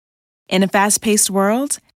In a fast-paced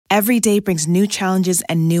world, every day brings new challenges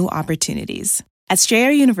and new opportunities. At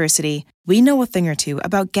Strayer University, we know a thing or two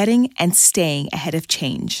about getting and staying ahead of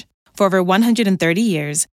change. For over 130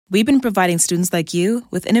 years, we've been providing students like you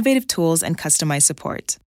with innovative tools and customized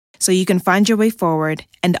support, so you can find your way forward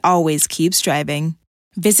and always keep striving.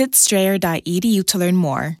 Visit strayer.edu to learn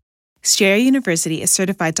more. Strayer University is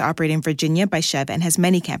certified to operate in Virginia by Chev and has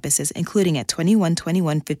many campuses, including at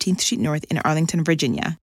 2121 15th Street North in Arlington,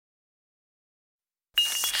 Virginia.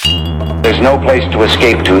 There's no place to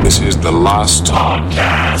escape to. This is the last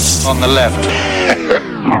podcast. On the left.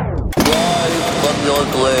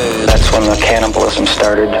 That's when the cannibalism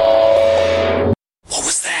started. What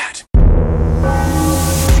was that?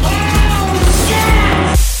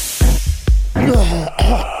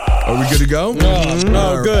 Are we good to go?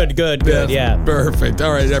 Good, yeah. Perfect.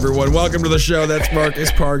 All right, everyone. Welcome to the show. That's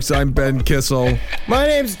Marcus Parks. I'm Ben Kissel. My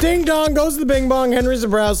name's Ding Dong, goes to the Bing Bong, Henry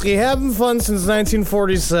Zabrowski, having fun since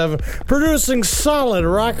 1947, producing solid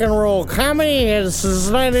rock and roll comedy since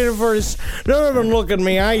 1947. Don't even look at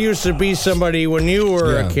me. I used to be somebody when you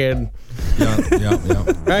were a kid.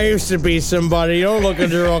 Yeah. I used to be somebody. Don't look at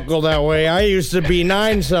your uncle that way. I used to be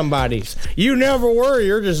 9 somebodies. You never were.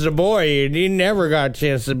 You're just a boy. You never got a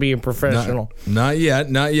chance to be a professional. Not yet.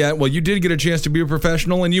 Well, you did get a chance to be a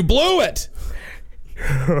professional, and you blew it.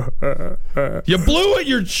 You blew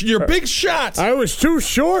it. Your big shot. I was too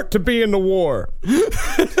short to be in the war.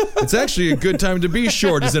 It's actually a good time to be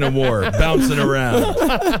short is in a war, bouncing around.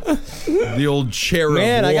 The old cherub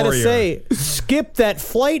Man, warrior. I gotta say, skip that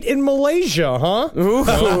flight in Malaysia, huh?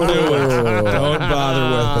 Don't do it. Don't bother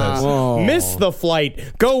with it. Whoa. Miss the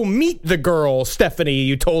flight. Go meet the girl, Stephanie.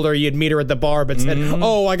 You told her you'd meet her at the bar, but said,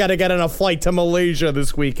 oh, I gotta get on a flight to Malaysia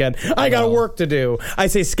this weekend. I got work to do. I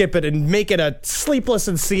say skip it and make it a sleepless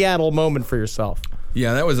in Seattle moment for yourself.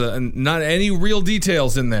 Yeah, that was not any real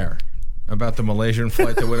details in there about the Malaysian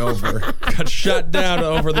flight that went over. Got shot down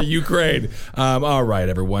over the Ukraine. All right,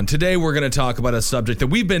 everyone. Today we're going to talk about a subject that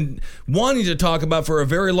we've been wanting to talk about for a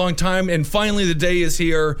very long time, and finally the day is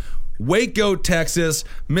here. Waco, Texas,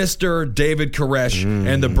 Mr. David Koresh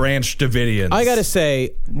and the Branch-Davidians. I gotta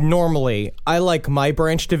say, normally, I like my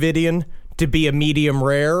Branch-Davidian to be a medium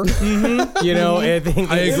rare. You know, I think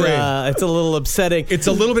I agree. It's a little upsetting. It's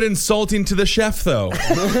a little bit insulting to the chef, though.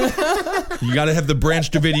 You got to have the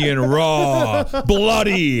Branch-Davidian raw,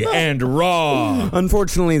 bloody, and raw.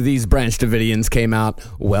 Unfortunately, these Branch-Davidians came out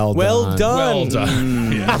well done. Well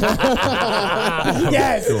done.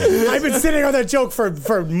 Yes, I've been sitting on that joke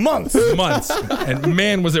for months. And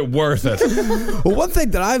man, was it worth it. Well, one thing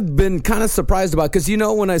that I've been kind of surprised about, because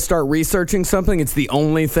when I start researching something, it's the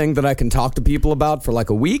only thing that I can talk to people about for like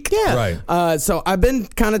a week. Yeah. Right. So I've been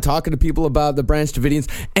kind of talking to people about the Branch-Davidians,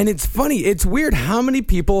 and it's funny. It's weird how many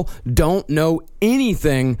people don't know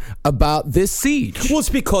anything about this siege. Well, it's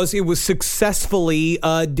because it was successfully,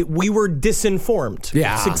 we were disinformed.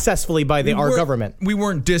 Yeah. Successfully by our government. We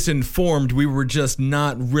weren't disinformed. We were just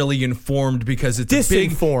not really informed because it's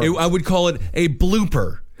disinformed. I would call it a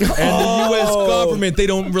blooper. And the U.S. government, they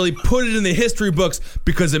don't really put it in the history books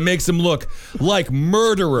because it makes them look like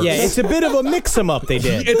murderers. Yeah, it's a bit of a mix-em-up they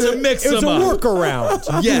did. It's a mix-em-up. It was a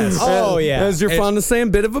workaround. Yes. Oh, yeah. As you're fond of saying,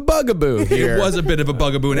 bit of a bugaboo here. It was a bit of a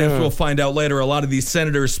bugaboo, and as we'll find out later, a lot of these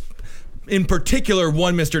senators, in particular,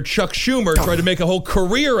 one Mr. Chuck Schumer, tried to make a whole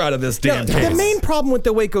career out of this damn case. The main problem with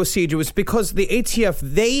the Waco siege was because the ATF,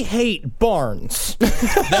 they hate barns.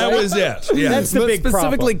 That was it. Yeah. That's the big problem.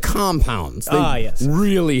 Specifically compounds. They yes.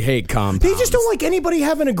 really hate compounds. They just don't like anybody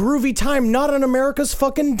having a groovy time, not on America's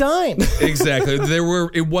fucking dime. Exactly.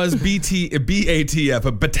 It was BATF,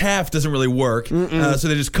 but BATAF doesn't really work. So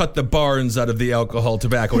they just cut the barns out of the alcohol,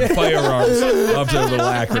 tobacco, and firearms of their little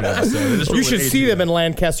acronym. So you should see them in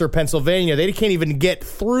Lancaster, Pennsylvania. They can't even get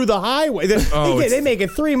through the highway. They make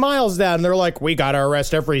it 3 miles down, and they're like, we got to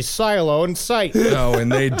arrest every silo in sight. Oh,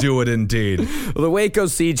 and they do it indeed. Well, the Waco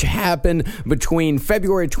siege happened between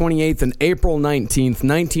February 28th and April 19th,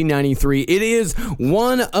 1993. It is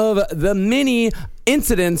one of the many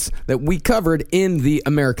incidents that we covered in the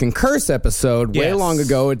American Curse episode way long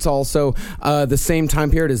ago. It's also the same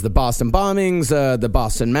time period as the Boston bombings, the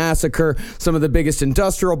Boston Massacre, some of the biggest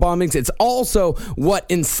industrial bombings. It's also what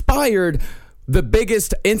inspired the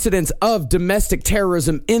biggest incidents of domestic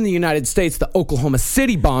terrorism in the United States, the Oklahoma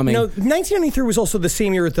City bombing. 1993 was also the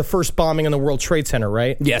same year as the first bombing in the World Trade Center,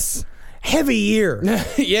 right? Yes. heavy year.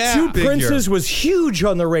 Yeah. Two Big Princes year. was huge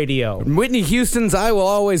on the radio. Whitney Houston's "I Will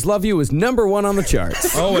Always Love You" was #1 on the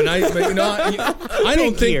charts. Oh, and I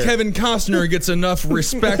don't think year. Kevin Costner gets enough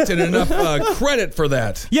respect and enough credit for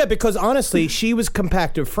that. Yeah, because honestly, she was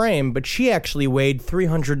compact of frame, but she actually weighed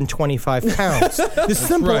 325 pounds. The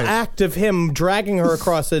simple right. act of him dragging her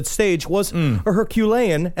across that stage was a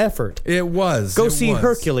Herculean effort. It was. Go It see was.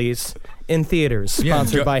 Hercules in theaters, Yeah,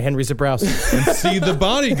 sponsored go- by Henry Zabrowski. And see The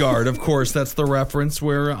Bodyguard, of course. That's the reference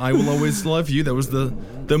where "I Will Always Love You." That was the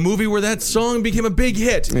movie where that song became a big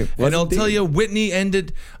hit. And I'll tell you, Whitney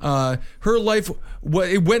ended her life.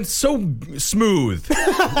 It went so smooth.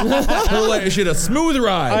 Her life, she had a smooth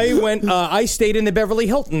ride. I stayed in the Beverly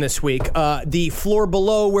Hilton this week, the floor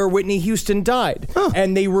below where Whitney Houston died,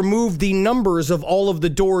 and they removed the numbers of all of the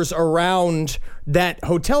doors around that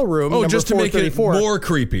hotel room. Oh, number just to make it 434. more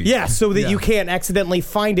creepy. Yeah, so that you can't accidentally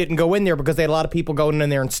find it and go in there, because they had a lot of people going in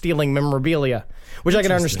there and stealing memorabilia, which I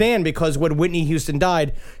can understand, because when Whitney Houston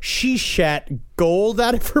died, she shat gold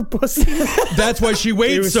out of her pussy. That's why she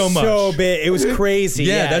weighed It was so much. so big. It was crazy.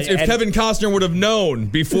 Yeah, that's if and Kevin Costner would have known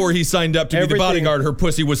before he signed up to be the Everything- bodyguard, her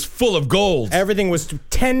pussy was full of gold. everything was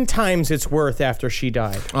 10 times its worth after she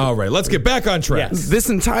died. All right, let's get back on track. Yes. This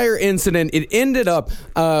entire incident, it ended up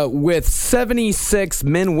with 76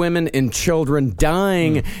 men, women, and children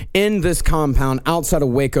dying in this compound outside of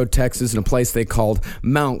Waco, Texas, in a place they called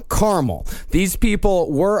Mount Carmel. These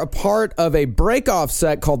people were a part of a break-off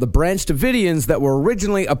sect called the Branch-Davidians that were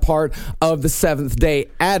originally a part of the Seventh-day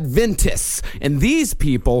Adventists. And these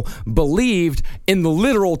people believed in the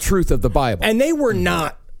literal truth of the Bible. And they were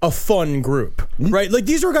not a fun group, right? Like,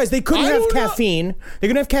 these were guys, they couldn't have caffeine. They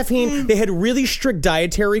couldn't have caffeine. They had really strict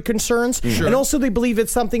dietary concerns. And also they believe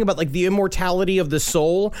it's something about like the immortality of the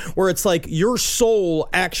soul, where it's like your soul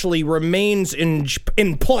actually remains in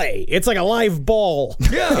play. It's like a live ball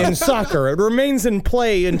in soccer. It remains in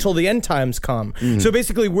play until the end times come. So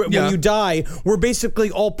basically, when you die, we're basically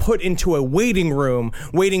all put into a waiting room,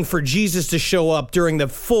 waiting for Jesus to show up during the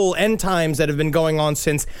full end times that have been going on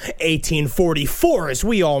since 1844, as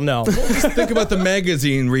we all know. Think about the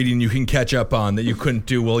magazine reading you can catch up on that you couldn't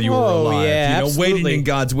do while you were alive. Yeah, waiting absolutely. in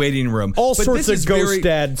God's waiting room. All But sorts this is of ghost very-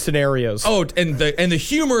 dad scenarios. Oh, and the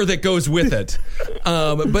humor that goes with it.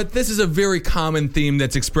 But this is a very common theme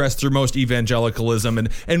that's expressed through most evangelicalism.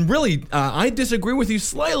 And really, I disagree with you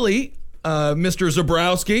slightly, Mr.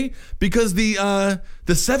 Zabrowski, because the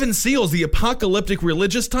Seven Seals, the apocalyptic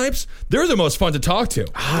religious types, they're the most fun to talk to.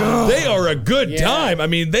 They are a good time. I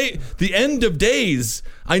mean, the end of days,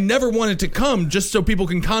 I never wanted to come just so people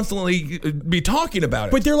can constantly be talking about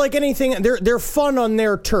it. But they're like anything. They're fun on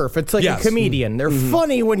their turf. It's like Yes. a comedian. They're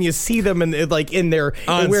funny when you see them in their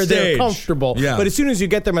On where they're stage. comfortable. Yeah. But as soon as you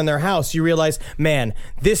get them in their house, you realize, man,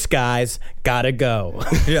 this guy's gotta go.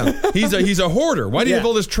 Yeah, he's a hoarder. Why do you Yeah. have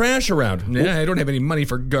all this trash around? Yeah, I don't have any money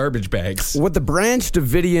for garbage bags. What the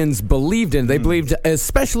Branch-Davidians believed in, they believed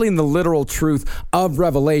especially in the literal truth of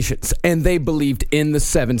Revelations, and they believed in the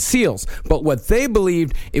seven seals. But what they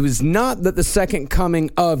believed, it was not that the second coming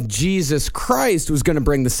of Jesus Christ was going to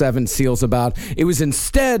bring the seven seals about. It was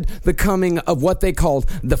instead the coming of what they called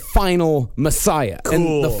the final Messiah.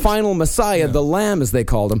 And the final Messiah, the Lamb as they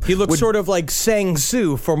called him. He looks sort of like Sang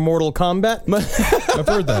Soo from Mortal Kombat. I've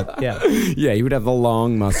heard that. Yeah. Yeah, he would have the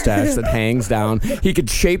long mustache that hangs down. He could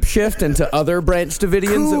shapeshift into other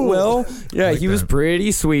Branch-Davidians at will. Yeah, he was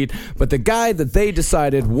pretty sweet. But the guy that they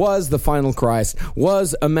decided was the final Christ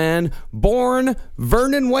was a man born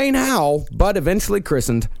Vernon Wayne Howe, but eventually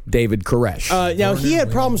christened David Koresh. Now, he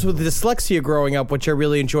had problems with dyslexia growing up, which I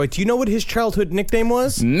really enjoyed. Do you know what his childhood nickname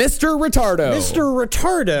was? Mr. Retardo. Mr.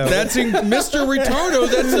 Retardo. That's Mr. Retardo.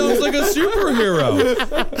 That sounds like a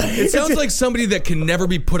superhero. It sounds like somebody that can never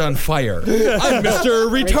be put on fire. I'm Mr.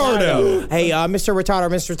 Retardo. Hey, Mr.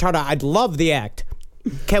 Retardo, I'd love the act.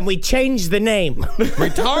 Can we change the name?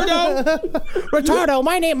 Retardo? Retardo,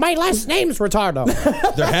 my last name's Retardo.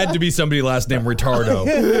 There had to be somebody last name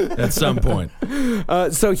Retardo at some point.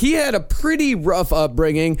 So he had a pretty rough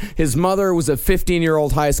upbringing. His mother was a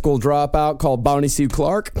 15-year-old high school dropout called Bonnie Sue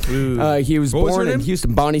Clark. He was What was born her in name?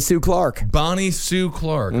 Houston. Bonnie Sue Clark. Bonnie Sue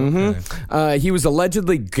Clark. Okay. He was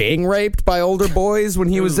allegedly gang raped by older boys when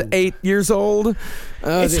he was 8 years old.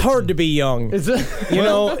 It's hard to be young. You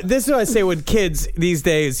know, this is what I say with kids these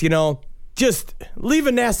days, just leave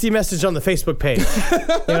a nasty message on the Facebook page,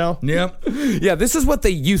 Yep. Yeah, this is what they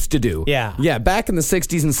used to do. Yeah. Yeah, back in the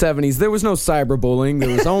 60s and 70s, there was no cyberbullying. There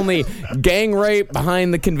was only gang rape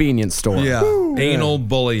behind the convenience store. Yeah. Anal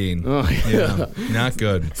bullying. Oh, Yeah, not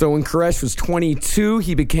good. So when Koresh was 22,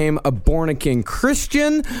 he became a born-again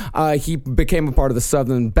Christian. He became a part of the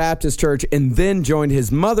Southern Baptist Church and then joined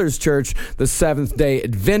his mother's church, the Seventh-day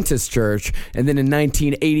Adventist Church. And then in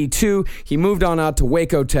 1982, he moved on out to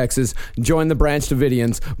Waco, Texas, joined the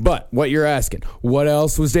Branch-Davidians. But what you're asking, what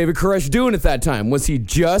else was David Koresh doing at that time? Was he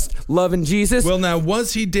just loving Jesus? Well, now,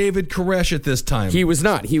 was he David Koresh at this time? He was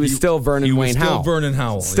not. He was still Vernon Wayne Howell. Still Vernon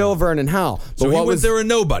Howell. Still Vernon Howell. But So he went there a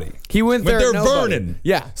nobody. He went there Vernon.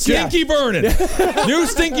 Yeah. Stinky Vernon. New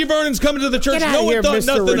Stinky Vernon's coming to the church. Get out No of one here, thought Mr.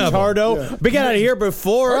 nothing of him. Ricardo. Get out of here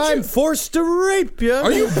before I'm forced to rape you.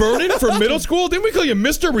 Are you Vernon from middle school? Didn't we call you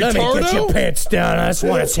Mr. Let me get your Retardo? pants down. I just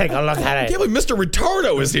want to take a look I at can't it. believe Mr.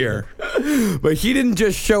 Retardo is here. But he didn't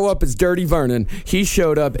just show up as Dirty Vernon. He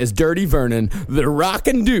showed up as Dirty Vernon, the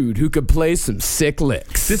rockin' dude who could play some sick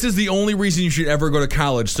licks. This is the only reason you should ever go to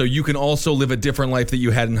college, so you can also live a different life that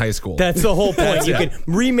you had in high school. That's the whole point. You it. can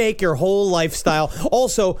remake your whole lifestyle.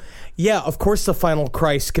 Also, yeah, of course the Final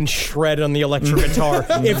Christ can shred on the electric guitar.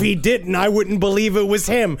 If he didn't, I wouldn't believe it was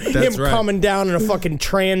him. That's him right. coming down in a fucking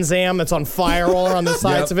Trans Am that's on fire all around the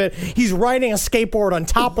sides of it. He's riding a skateboard on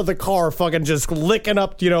top of the car, fucking just licking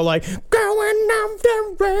up, like, going down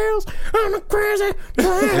the rails on a crazy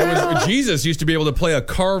trail. Jesus used to be able to play a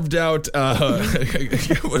carved out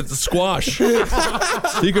squash.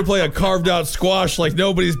 He could play a carved out squash like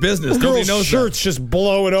nobody's business. Nobody Girls' knows shirts just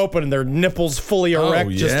blowing open and their nipples fully erect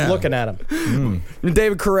just looking at him.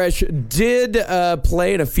 David Koresh did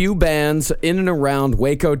play in a few bands in and around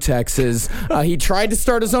Waco, Texas. He tried to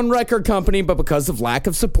start his own record company, but because of lack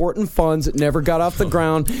of support and funds, it never got off the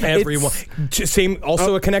ground. Everyone.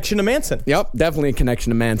 Also a connection to Manson. Yep, definitely a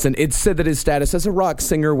connection to Manson. It's said that his status as a rock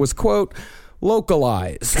singer was, quote,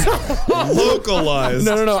 localized. Localized.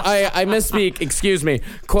 No, I misspeak. Excuse me.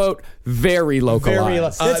 Quote, very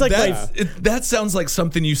localized. It's like that sounds like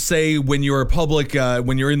something you say when you're a public,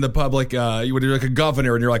 when you're in the public, when you're like a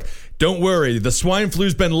governor and you're like, don't worry, the swine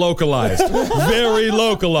flu's been localized. Very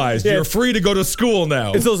localized. Yeah. You're free to go to school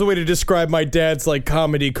now. It's also a way to describe my dad's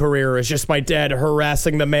comedy career. It's just my dad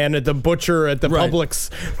harassing the man at the butcher at the Publix,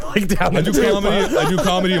 down I the do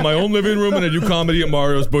comedy in my own living room, and I do comedy at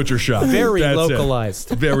Mario's butcher shop. Very That's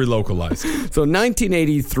localized. it. Very localized. So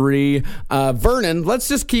 1983, Vernon, let's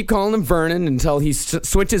just keep calling him Vernon until he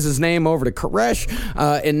switches his name over to Koresh.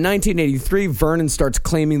 In 1983, Vernon starts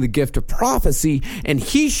claiming the gift of prophecy, and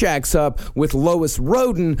he shacks up with Lois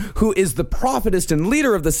Roden, who is the prophetess and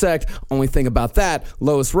leader of the sect. Only thing about that,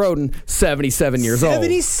 Lois Roden, 77 years old.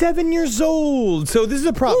 77 years old. So this is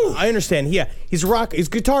a problem. I understand. Yeah, he's a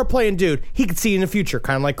guitar playing dude. He could see in the future,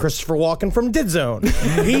 kind of like Christopher Walken from Dead Zone.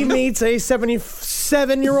 He meets a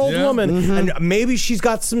 77-year-old woman, and maybe she's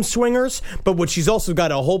got some swingers, but what she's also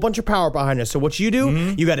got a whole bunch of power behind her. So what you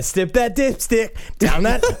do, you got to stip that dipstick down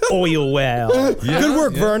that oil well. Good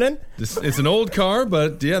work, Vernon. It's an old car,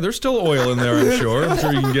 but yeah, there's still oil in there, I'm sure. I'm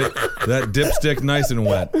sure you can get that dipstick nice and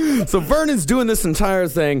wet. So Vernon's doing this entire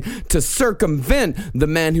thing to circumvent the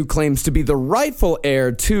man who claims to be the rightful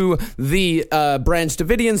heir to the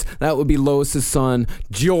Branch-Davidians. That would be Lois's son,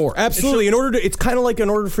 George. Absolutely. It's kind of like in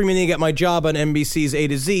order for me to get my job on NBC's A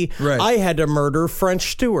to Z, I had to murder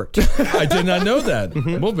French Stewart. I did not know that.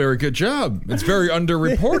 Well, very good job. It's very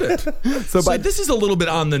underreported. So this is a little bit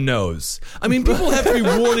on the nose. I mean, people have to be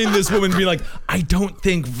warning this woman, be like, I don't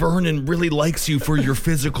think Vernon really likes you for your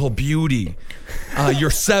physical beauty.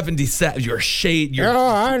 You're 77. You're shade.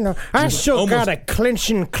 I know. I still got a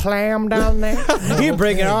clinching clam down there. You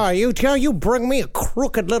bring it. You bring me a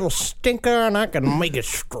crooked little stinker, and I can make it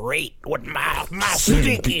straight with my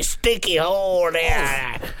stinky hole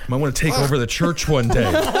there. Might want to take over the church one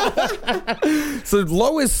day. So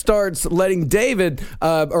Lois starts letting David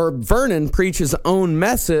or Vernon preach his own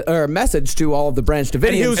message to all of the Branch-Davidians.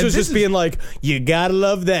 And he was just being like, "You gotta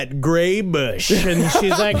love that gray bush," and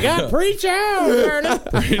she's like, "God, preach out, Vernon."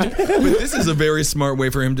 But this is a very smart way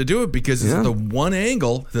for him to do it because it's the one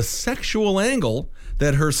angle, the sexual angle,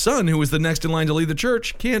 that her son, who is the next in line to lead the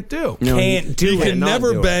church, can't do. Can't do He it. can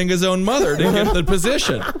never bang his own mother to get the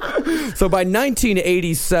position. So by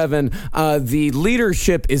 1987, the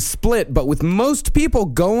leadership is split, but with most people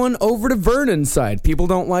going over to Vernon's side. People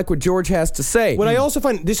don't like what George has to say. What I also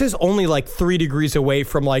find, this is only 3 degrees away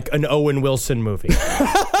from an Owen Wilson movie.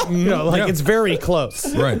 It's very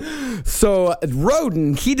close. Right. So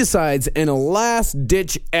Roden, he decides in a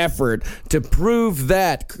last-ditch effort to prove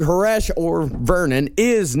that Koresh or Vernon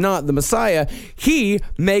is not the Messiah, he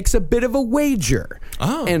makes a bit of a wager.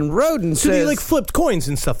 Oh. And Roden So says... they flipped coins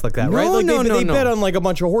and stuff like that. that, right? Like they bet on like a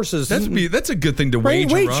bunch of horses. That's a good thing to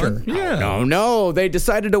wager on. Yeah. No. They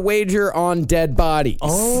decided to wager on dead bodies.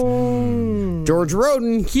 Oh. George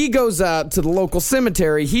Roden, he goes out to the local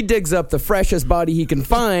cemetery. He digs up the freshest body he can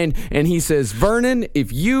find, and he says, Vernon,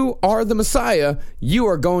 if you are the Messiah, you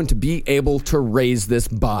are going to be able to raise this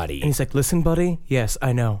body. And he's like, listen, buddy, yes,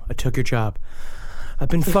 I know. I took your job. I've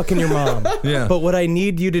been fucking your mom. Yeah. But what I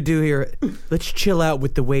need you to do here, let's chill out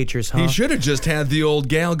with the wagers, huh? He should have just had the old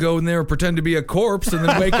gal go in there and pretend to be a corpse and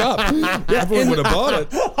then wake up. Everyone would have bought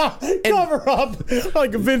it. Cover up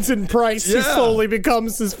like Vincent Price. He slowly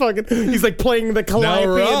becomes this fucking... He's like playing the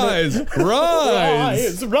calliope. Now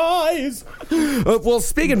Rise. Well,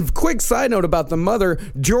 speaking, quick side note about the mother,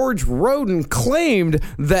 George Roden claimed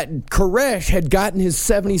that Koresh had gotten his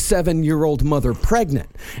 77-year-old mother pregnant.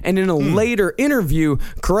 And in a later interview,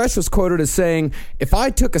 Koresh was quoted as saying, if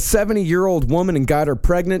I took a 70-year-old woman and got her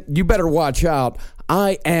pregnant, you better watch out.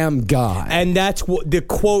 I am God. And that's the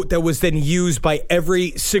quote that was then used by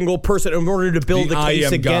every single person in order to build a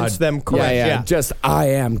case against them. Correct. Yeah. Just, I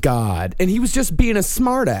am God. And he was just being a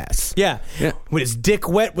smartass. Yeah. With his dick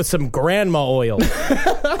wet with some grandma oil.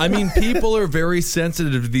 I mean, people are very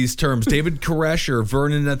sensitive to these terms. David Koresh or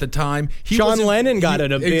Vernon at the time. John Lennon got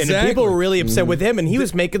it a bit. Exactly. And people were really upset with him, and he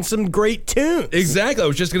was making some great tunes. Exactly. I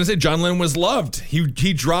was just going to say, John Lennon was loved.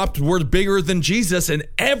 He dropped "We're bigger than Jesus," and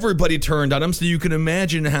everybody turned on him, so you can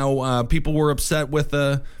imagine how people were upset with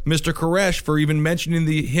Mr. Koresh for even mentioning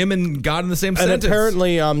him and God in the same sentence. And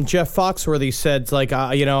apparently, Jeff Foxworthy said, like,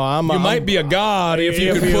 you might be a god if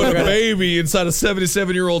you could put a baby inside a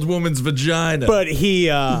 77-year-old woman's vagina. But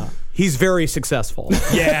he's very successful.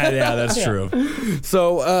 Yeah, that's true.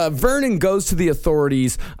 So Vernon goes to the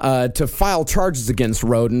authorities to file charges against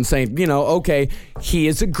Roden, saying, okay, he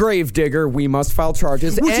is a gravedigger. We must file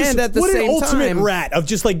charges. And at the same time, what an ultimate rat of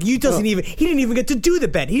just like he didn't even get to do the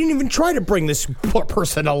bet. He didn't even try to bring this poor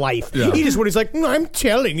person to life. Yeah. He's like, I'm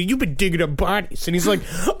telling you, you've been digging up bodies, and he's like,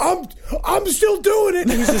 I'm still doing it.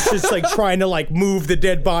 And he's just like trying to like move the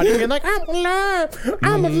dead body and like,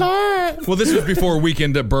 I'm alive. Well, this was before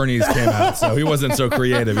Weekend at Bernie's came out, so he wasn't so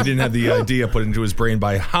creative. He didn't have the idea put into his brain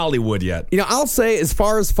by Hollywood yet. I'll say, as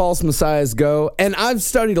far as false messiahs go, and I've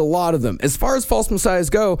studied a lot of them, as far as false messiahs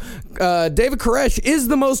go, David Koresh is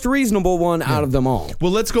the most reasonable one out of them all.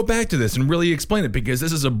 Well, let's go back to this and really explain it, because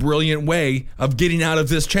this is a brilliant way of getting out of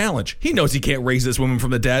this challenge. He knows he can't raise this woman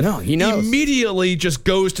from the dead. No, he knows. He immediately just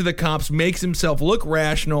goes to the cops, makes himself look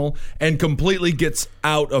rational, and completely gets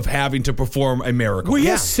out of having to perform a miracle. Well, he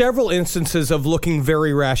has several instances of looking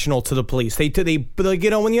very rational to the police. They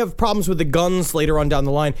when you have problems with the guns later on down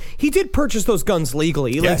the line, he did purchase those guns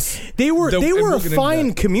legally. Yes. Like, they were a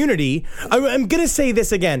fine community. I'm going to say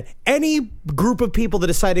this again. Any group of people that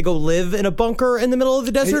decide to go live in a bunker in the middle of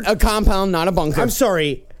the desert. A compound, not a bunker. I'm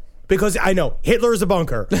sorry. Because I know Hitler is a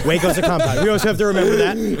bunker, Waco's a compound. We always have to remember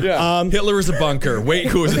that. Yeah. Hitler is a bunker,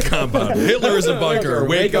 Waco is a compound. Hitler is a bunker,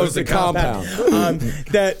 Waco is a compound.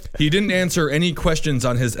 That he didn't answer any questions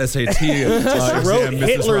on his SAT exam. Wrote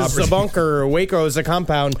Hitler's Roberts. a bunker, Waco is a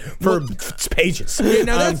compound for pages. Yeah,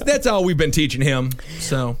 now that's all we've been teaching him.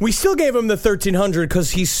 So we still gave him the 1300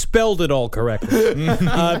 because he spelled it all correctly.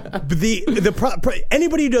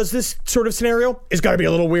 Anybody who does this sort of scenario is got to be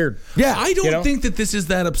a little weird. Yeah, I don't think that this is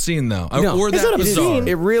that obscene. Though, no, or that bizarre.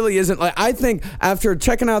 It really isn't. Like, I think after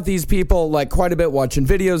checking out these people like quite a bit, watching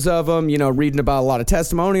videos of them, reading about a lot of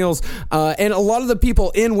testimonials, and a lot of the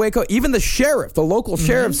people in Waco, even the sheriff, the local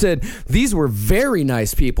sheriff said these were very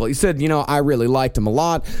nice people. He said, I really liked them a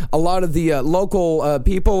lot. A lot of the local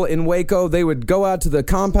people in Waco, they would go out to the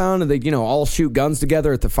compound and they, all shoot guns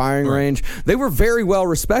together at the firing range. They were very well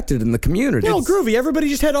respected in the community. No, groovy. Everybody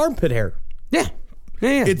just had armpit hair. Yeah.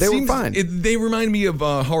 Yeah, they were fine. They remind me of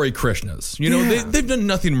Hare Krishnas. They've done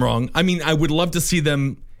nothing wrong. I mean, I would love to see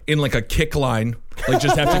them in like a kick line. Like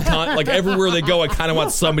just have to like everywhere they go, I kind of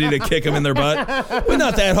want somebody to kick them in their butt, but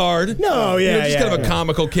not that hard. No, just kind of a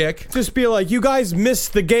comical kick. Just be like, you guys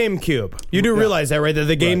missed the GameCube. You do realize that, right? That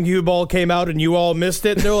the GameCube all came out and you all missed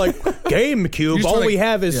it. And they're like, GameCube. All we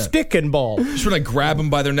have is stick and ball. You just want to grab them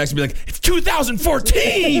by their necks and be like, it's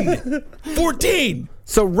 2014, 14.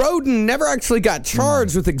 So Roden never actually got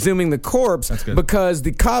charged with exhuming the corpse because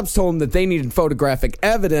the cops told him that they needed photographic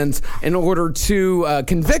evidence in order to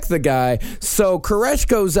convict the guy. So Koresh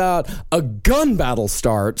goes out, a gun battle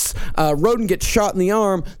starts. Roden gets shot in the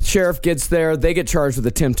arm. Sheriff gets there. They get charged with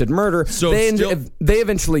attempted murder. So they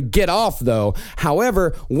eventually get off, though.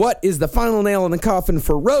 However, what is the final nail in the coffin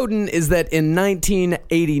for Roden is that in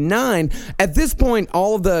 1989, at this point,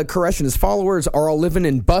 all of the Koresh and his followers are all living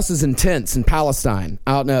in buses and tents in Palestine,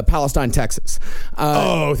 out in Palestine, Texas.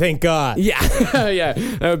 Oh, thank God. Yeah, yeah.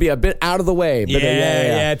 That would be a bit out of the way. But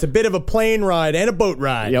Yeah, it's a bit of a plane ride and a boat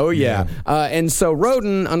ride. Oh, yeah. And so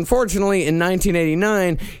Roden, unfortunately, in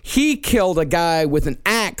 1989, he killed a guy with an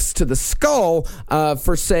axe to the skull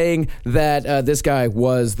for saying that this guy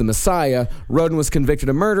was the Messiah. Roden was convicted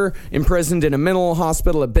of murder, imprisoned in a mental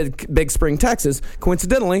hospital at Big Spring, Texas.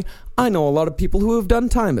 Coincidentally, I know a lot of people who have done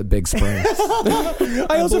time at Big Spring.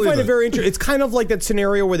 I also find it very interesting. It's kind of like that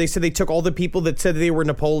scenario where they said they took all the people that said they were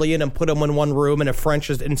Napoleon and put them in one room in a French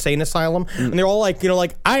insane asylum. And they're all like,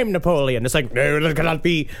 I'm Napoleon. It's like, no, that cannot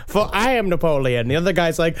be, for I am Napoleon. The other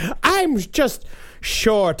guy's like, I'm just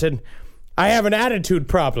short and I have an attitude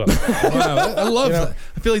problem. Wow, I love that.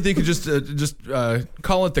 I feel like they could just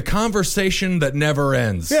call it the conversation that never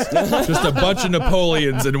ends. Just a bunch of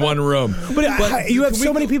Napoleons in one room. But you have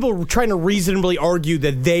so many people trying to reasonably argue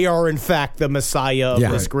that they are, in fact, the Messiah of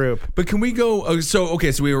this group. But can we go? So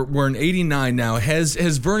we're in 89 now.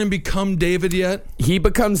 Has Vernon become David yet? He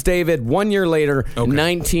becomes David 1 year later,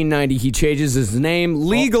 1990. He changes his name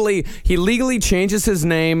legally. He legally changes his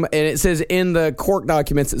name, and it says in the court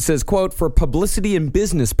documents, it says, quote, for publicity and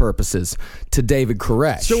business purposes, to David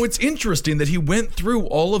Koresh. So it's interesting that he went through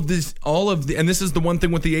all of the, and this is the one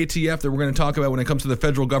thing with the ATF that we're going to talk about when it comes to the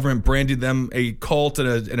federal government branding them a cult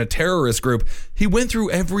and a terrorist group. He went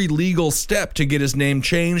through every legal step to get his name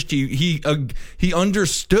changed. He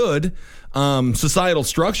understood societal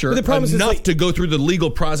structure enough to go through the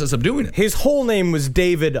legal process of doing it. His whole name was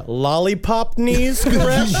David Lollipop Knees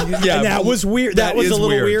Koresh. Yeah, and that was weird. That was a little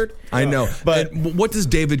weird. I know. But what does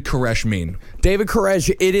David Koresh mean? David Koresh,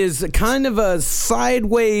 it is kind of a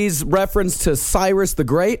sideways reference to Cyrus the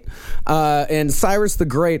Great. And Cyrus the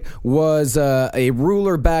Great was a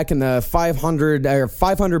ruler back in the 500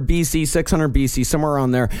 BC, 600 BC, somewhere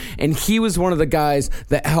around there. And he was one of the guys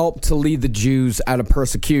that helped to lead the Jews out of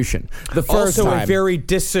persecution. The first also time. A very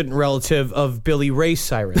distant relative of Billy Ray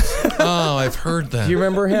Cyrus. Oh, I've heard that. Do you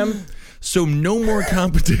remember him? So no more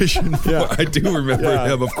competition. I do remember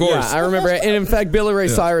him, of course. Yeah, I remember it. And in fact, Billy Ray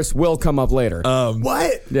Cyrus will come up later.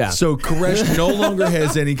 What? Yeah. So Koresh no longer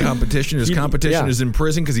has any competition. His competition is in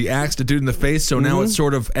prison because he axed a dude in the face. So now it's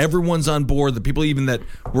sort of everyone's on board. The people even that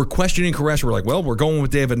were questioning Koresh were like, well, we're going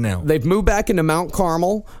with David now. They've moved back into Mount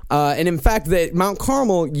Carmel. And in fact, Mount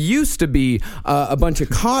Carmel used to be a bunch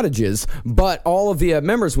of cottages. But all of the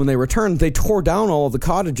members, when they returned, they tore down all of the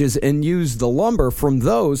cottages and used the lumber from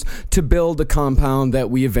those to build the compound that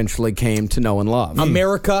we eventually came to know and love.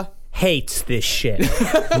 America hates this shit.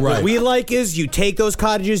 Right. What we like is you take those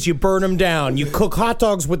cottages, you burn them down. You cook hot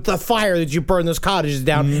dogs with the fire that you burn those cottages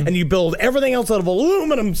down, and you build everything else out of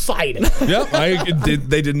aluminum siding. Yep,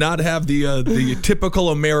 they did not have the typical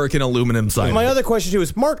American aluminum siding. My other question, too,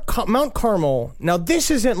 is Mount Carmel. Now,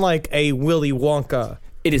 this isn't like a Willy Wonka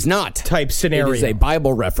It is not type scenario. It is a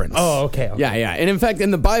Bible reference. Oh, okay. Yeah. And in fact,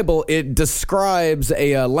 in the Bible, it describes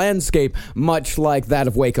a landscape much like that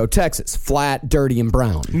of Waco, Texas. Flat, dirty, and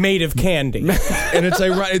brown. Made of candy. And it's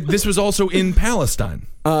ironic. This was also in Palestine.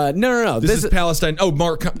 No. This is Palestine. Oh,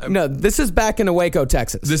 No, this is back in Waco,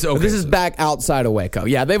 Texas. This is back outside of Waco.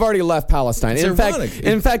 Yeah, they've already left Palestine. It's ironic.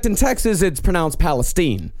 In fact, in Texas, it's pronounced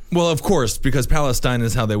Palestine. Well, of course, because Palestine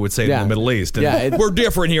is how they would say it in the Middle East. And we're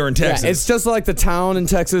different here in Texas. Yeah, it's just like the town in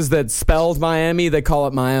Texas that spells Miami. They call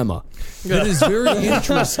it Miami. That is very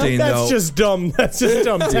interesting, though. That's just dumb. That's just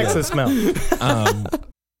dumb Texas mouth.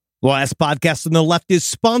 Last podcast on the left is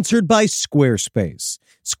sponsored by Squarespace.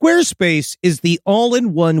 Squarespace is the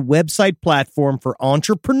all-in-one website platform for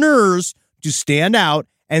entrepreneurs to stand out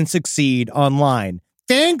and succeed online.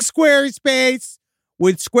 Thanks, Squarespace!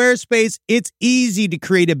 With Squarespace, it's easy to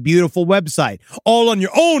create a beautiful website, all on your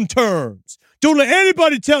own terms. Don't let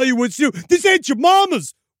anybody tell you what to do. This ain't your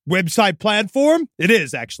mama's website platform. It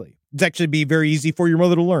is, actually. It's actually be very easy for your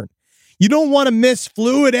mother to learn. You don't want to miss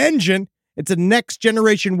Fluid Engine. It's a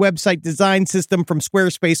next-generation website design system from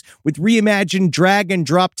Squarespace with reimagined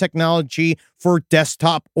drag-and-drop technology for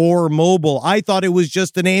desktop or mobile. I thought it was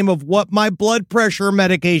just the name of what my blood pressure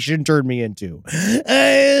medication turned me into.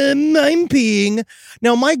 I'm peeing.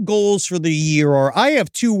 Now, my goals for the year are I have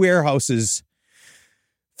 2 warehouses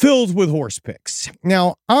filled with horse picks.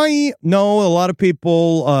 Now, I know a lot of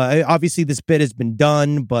people, obviously this bit has been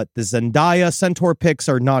done, but the Zendaya Centaur picks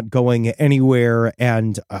are not going anywhere,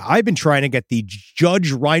 and I've been trying to get the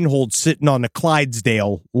Judge Reinhold sitting on the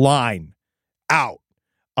Clydesdale line out.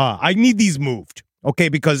 I need these moved. okay,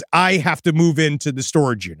 because I have to move into the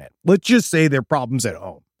storage unit. Let's just say there are problems at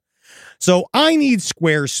home. So I need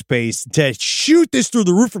Squarespace to shoot this through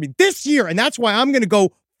the roof for me this year, and that's why I'm going to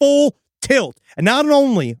go full tilt. And not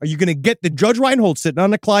only are you going to get the Judge Reinhold sitting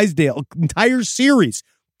on the Clydesdale entire series,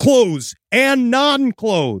 clothes and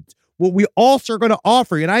non-clothes, what we also are going to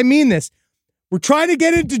offer you, and I mean this, we're trying to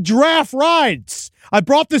get into giraffe rides. I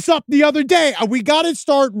brought this up the other day. We got to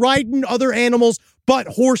start riding other animals but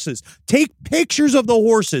horses. Take pictures of the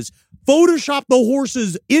horses. Photoshop the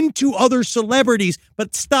horses into other celebrities,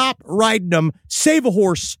 but stop riding them. Save a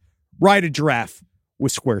horse, ride a giraffe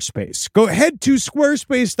with Squarespace. Go ahead to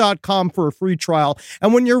squarespace.com for a free trial.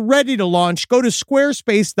 And when you're ready to launch, go to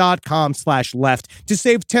squarespace.com/left to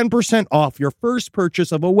save 10% off your first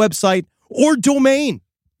purchase of a website or domain.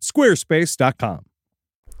 Squarespace.com.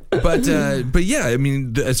 But yeah, I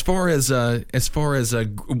mean, as far as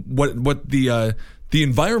what the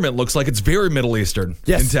environment looks like, it's very Middle Eastern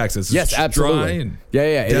in Texas. Yes, it's absolutely. Dry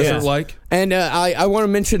and desert-like. And I want to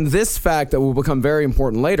mention this fact that will become very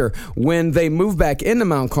important later. When they moved back into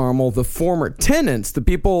Mount Carmel, the former tenants, the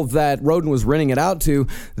people that Roden was renting it out to,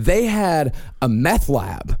 they had a meth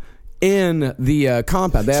lab in the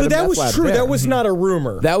compound. So that was true. There. That was not a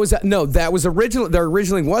rumor. That was originally. There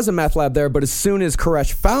originally was a meth lab there, but as soon as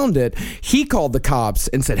Koresh found it, he called the cops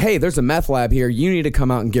and said, "Hey, there's a meth lab here. You need to come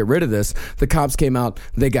out and get rid of this." The cops came out.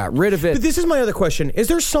 They got rid of it. But this is my other question: is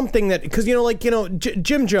there something that, because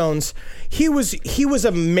Jim Jones, he was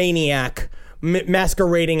a maniac.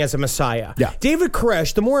 Masquerading as a messiah. Yeah. David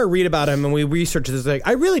Koresh, the more I read about him and we research this,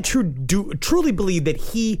 I really truly believe that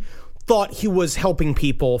he thought he was helping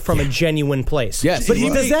people from a genuine place. Yes. But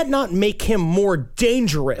does that not make him more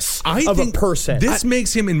dangerous of a person? This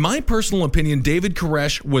makes him, in my personal opinion, David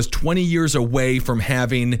Koresh was 20 years away from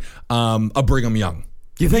having a Brigham Young.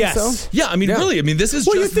 You think so? Yeah, I mean, really. I mean, this is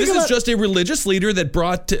just a religious leader that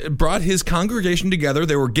brought his congregation together.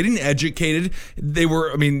 They were getting educated. They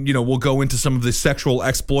were, I mean, we'll go into some of the sexual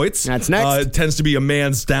exploits. That's next. It tends to be a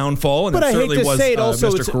man's downfall, and but it certainly was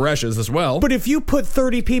also, Mr. Koresh's as well. But if you put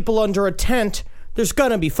 30 people under a tent, there's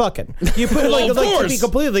gonna be fucking. You put to be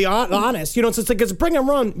completely honest, so it's like it's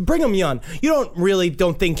Brigham Young. You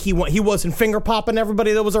don't think he wasn't finger popping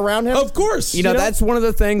everybody that was around him? Of course, that's one of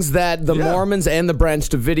the things that the Mormons and the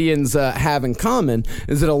Branch-Davidians have in common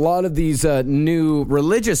is that a lot of these new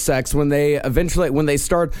religious sects, when they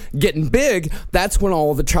start getting big, that's when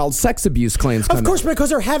all of the child sex abuse claims come. Of course, because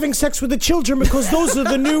they're having sex with the children because those are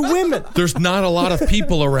the new women. There's not a lot of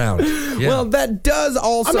people around. Yeah. Well, that does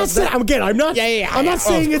also. I'm not saying. I'm not. I'm not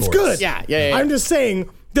saying it's good. Yeah. I'm just saying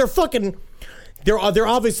they're fucking. They're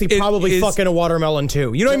obviously probably fucking a watermelon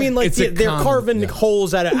too. You know what I mean? Like they're carving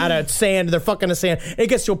holes out of sand. They're fucking a sand. It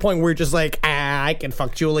gets to a point where you're just like, I can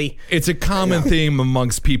fuck Julie. It's a common theme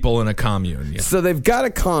amongst people in a commune. Yeah. So they've got a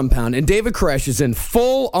compound, and David Koresh is in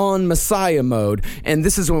full-on Messiah mode, and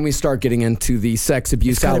this is when we start getting into the sex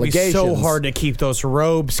abuse allegations. It's so hard to keep those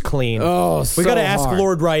robes clean. Oh, we got to ask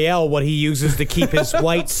Lord Rael what he uses to keep his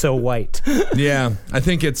white so white. Yeah, I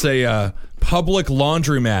think it's a public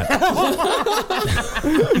laundromat.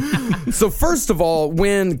 So first of all,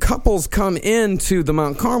 when couples come into the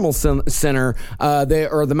Mount Carmel Center,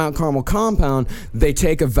 the Mount Carmel compound, they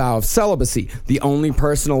take a vow of celibacy. The only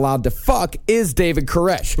person allowed to fuck is David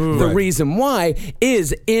Koresh. The reason why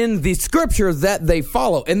is in the scripture that they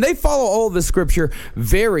follow. And they follow all of the scripture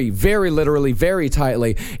very, very literally, very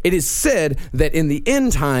tightly. It is said that in the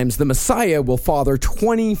end times, the Messiah will father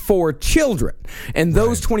 24 children. And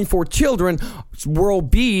those 24 children will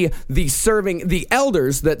be the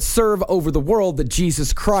elders that serve over the world that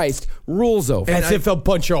Jesus Christ rules over. As if a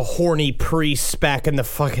bunch of horny priests back in the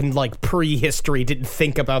fucking prehistory didn't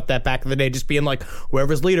think about that back in the day, just being like,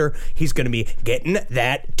 whoever's leader, he's going to be getting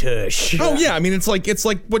that tush. Oh yeah, I mean it's like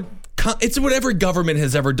what. It's what every government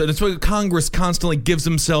has ever done. It's what Congress constantly gives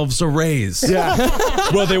themselves a raise. Yeah.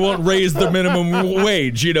 Well, they won't raise the minimum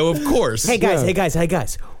wage, of course. Hey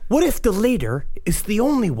guys. What if the leader is the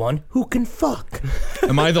only one who can fuck?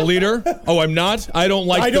 Am I the leader? Oh, I'm not? I don't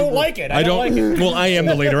like it. I don't like it. Well, I am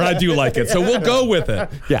the leader. I do like it. So we'll go with it.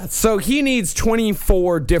 Yeah. So he needs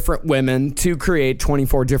 24 different women to create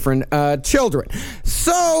 24 different children.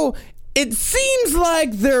 So it seems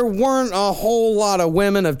like there weren't a whole lot of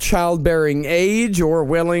women of childbearing age or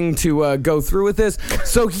willing to go through with this.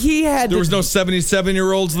 So he had There was no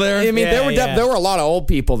 77-year-olds there? I mean, there were a lot of old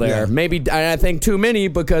people there. Yeah. Maybe, I think, too many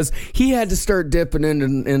because he had to start dipping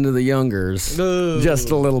into the youngers just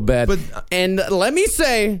a little bit. And let me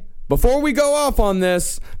say, before we go off on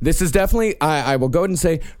this is definitely, I will go ahead and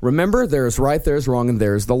say, remember, there's right, there's wrong, and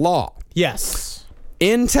there's the law. Yes.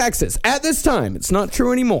 in Texas. At this time, it's not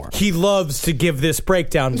true anymore. He loves to give this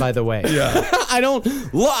breakdown, by the way. Yeah.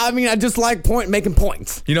 I just like making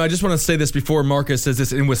points. I just want to say this before Marcus says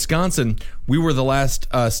this. In Wisconsin, we were the last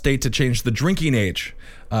state to change the drinking age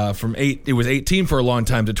from 18 for a long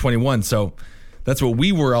time to 21. So that's what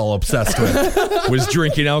we were all obsessed with, was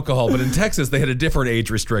drinking alcohol. But in Texas, they had a different age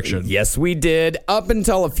restriction. Yes, we did. Up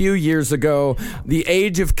until a few years ago, the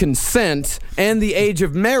age of consent and the age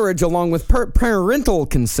of marriage, along with parental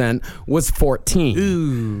consent, was 14.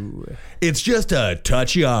 Ooh. It's just a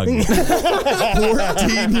touch young.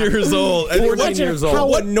 14 years old. 14 years old.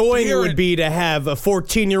 How annoying it would be to have a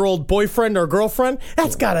 14-year-old boyfriend or girlfriend.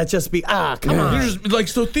 That's got to just be, come on.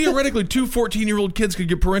 So theoretically, two 14-year-old kids could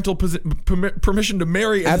get parental permission to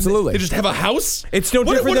marry. And Absolutely. They just have a house? It's no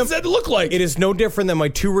different. What does that look like? It is no different than my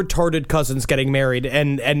two retarded cousins getting married,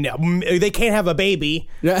 and they can't have a baby.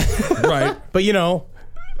 Yeah. Right. But,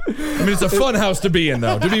 I mean, it's a fun house to be in,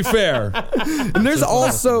 though, to be fair. And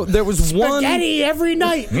there was one spaghetti every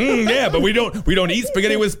night. Yeah, but we don't eat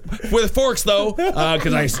spaghetti with forks, though,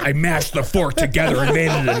 because I mashed the fork together and made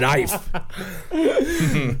it a knife.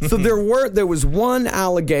 So there was one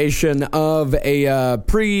allegation of a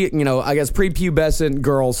prepubescent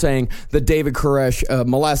girl saying that David Koresh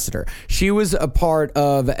molested her. She was a part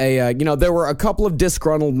of there were a couple of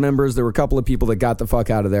disgruntled members. There were a couple of people that got the fuck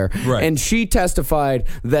out of there. Right. And she testified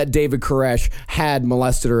that David Koresh had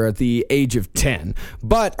molested her at the age of 10.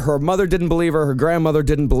 But her mother didn't believe her. Her grandmother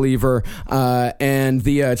didn't believe her. And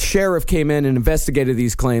the sheriff came in and investigated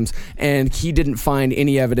these claims, and he didn't find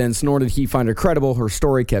any evidence, nor did he find her credible. Her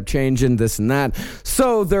story kept changing, this and that.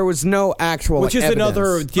 So there was no actual Which is evidence.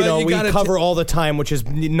 another, we cover all the time, which is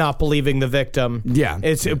not believing the victim. Yeah.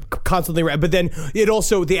 It's constantly right. But then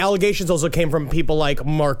the allegations also came from people like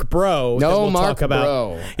Mark Bro. Mark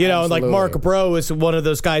Bro. Like Mark Bro is one of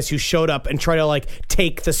those guys who showed up and tried to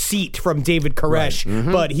take the seat from David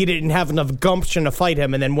Koresh, but he didn't have enough gumption to fight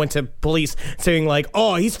him, and then went to police saying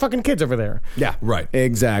he's fucking kids over there. Yeah, right,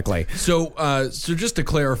 exactly. So just to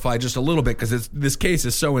clarify just a little bit, because this case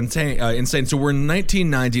is so insane. So we're in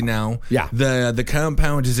 1990 now. Yeah, the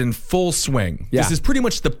compound is in full swing. Yeah. This is pretty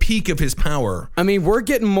much the peak of his power. I mean, we're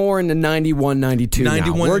getting more into 91, 92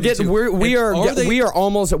 now. We are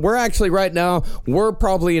almost. We're actually right now. We're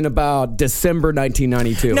probably in about December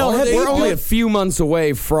 1992. No, we're only a few months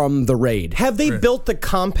away from the raid. Have they built the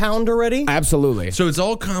compound already? Absolutely. So it's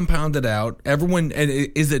all compounded out. Everyone, and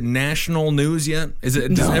is it national news yet? Does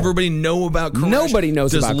everybody know about Koresh? Nobody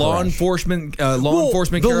knows about Koresh. Does law enforcement care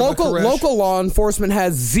about Koresh? Local law enforcement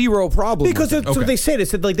has zero problem because that's what they said. It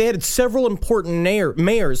said they had several important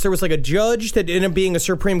mayors. There was a judge that ended up being a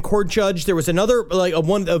Supreme Court judge. There was another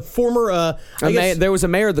former. There was a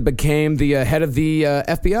mayor that became the head of the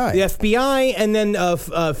FBI. The FBI, and then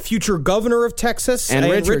future governor of Texas, and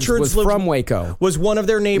Richards was from Waco. Was one of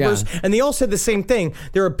their neighbors, and they all said the same thing.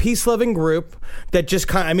 They're a peace-loving group that just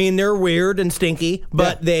they're weird and stinky,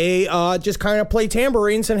 but they just kind of play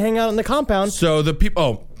tambourines and hang out in the compound. So the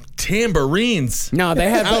people. Tambourines. No, they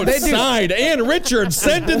have outside. Ann Richards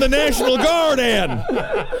sent in the National Guard. Ann.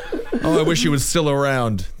 Oh, I wish she was still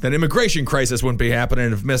around. That immigration crisis wouldn't be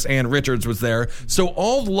happening if Miss Ann Richards was there. So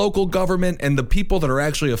all the local government and the people that are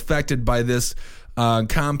actually affected by this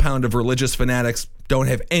compound of religious fanatics don't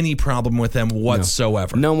have any problem with them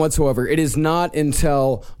whatsoever. None whatsoever. It is not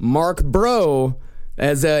until Mark Bro.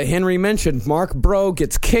 As Henry mentioned, Mark Bro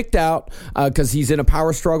gets kicked out because he's in a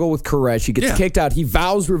power struggle with Koresh. He gets kicked out. He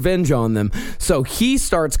vows revenge on them. So he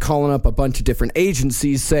starts calling up a bunch of different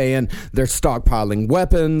agencies saying they're stockpiling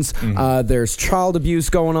weapons. There's child abuse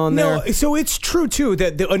going on there. No, so it's true, too,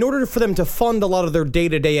 that in order for them to fund a lot of their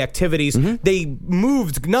day-to-day activities, they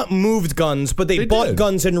not moved guns, but they bought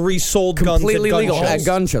guns and resold completely guns legal at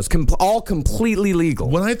gun shows. All completely legal.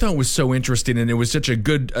 What I thought was so interesting, and it was such a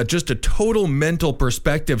good, just a total mental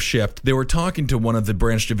perspective shift. They were talking to one of the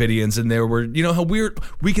Branch-Davidians, and they were, how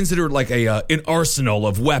we consider it an arsenal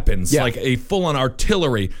of weapons, like a full-on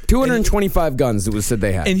artillery. 225 guns, it was said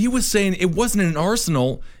they had. And he was saying it wasn't an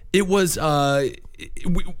arsenal. It was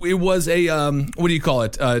it was a what do you call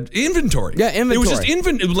it? Inventory. Yeah, inventory. It was just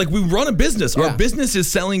inventory. Like, we run a business. Our business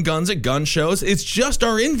is selling guns at gun shows. It's just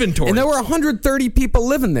our inventory. And there were 130 people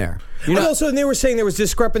living there. And they were saying there was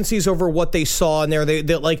discrepancies over what they saw in there.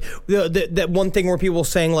 That one thing where people were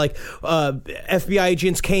saying FBI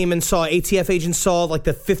agents came and saw, ATF agents saw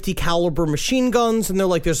the 50 caliber machine guns, and they're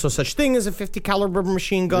like, there's no such thing as a 50 caliber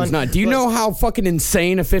machine gun. There's not. Do you know how fucking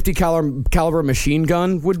insane a 50 caliber machine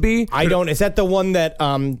gun would be? I don't. Is that the one that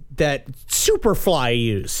Superfly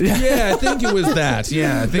used. Yeah, I think it was that.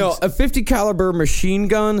 Yeah, I think No, a 50 caliber machine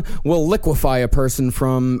gun will liquefy a person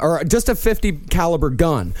or just a 50 caliber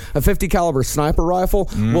gun. A 50 caliber sniper rifle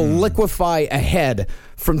will liquefy a head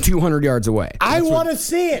from 200 yards away. I want to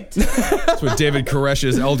see it. that's what David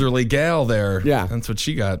Koresh's elderly gal there. Yeah. That's what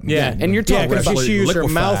she got. Yeah, and you're talking because about she used her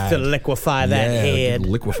mouth to liquefied. liquefy that head.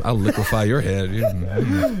 I'll liquefy your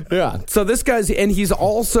head. Yeah. So this guy's, and he's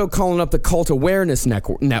also calling up the Cult Awareness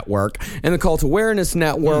Network. And the Cult Awareness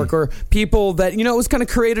Network are people that, it was kind of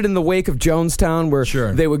created in the wake of Jonestown,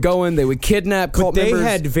 where they would go in, they would kidnap cult members. They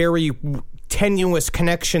had very tenuous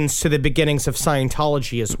connections to the beginnings of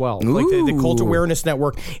Scientology as well. Like the Cult Awareness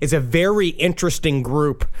Network is a very interesting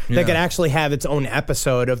group that could actually have its own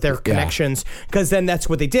episode of their connections, because then that's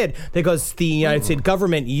what they did. Because the United States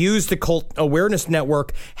government used the Cult Awareness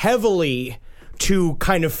Network heavily to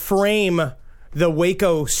kind of frame the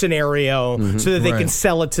Waco scenario so that they can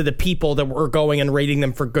sell it to the people that were going and raiding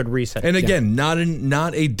them for good reason. And again,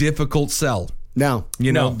 not a difficult sell. No.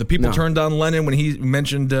 The people turned on Lennon when he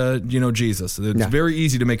mentioned, Jesus. It's very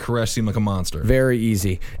easy to make Koresh seem like a monster. Very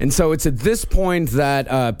easy. And so it's at this point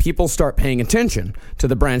that people start paying attention to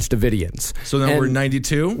the Branch-Davidians. So now we're in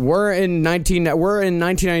 92? We're in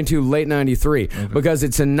 1992, late 93. Because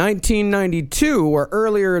it's in 1992 or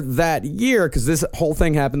earlier that year, because this whole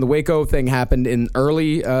thing happened, the Waco thing happened in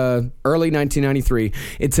early 1993.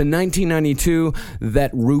 It's in 1992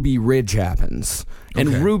 that Ruby Ridge happens. And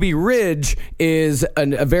Ruby Ridge is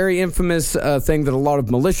a very infamous thing that a lot of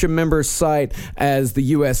militia members cite as the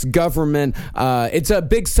U.S. government. It's a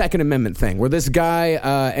big Second Amendment thing where this guy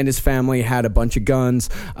and his family had a bunch of guns.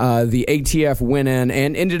 The ATF went in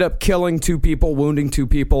and ended up killing 2 people, wounding 2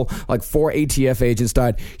 people. Like 4 ATF agents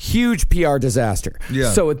died. Huge PR disaster.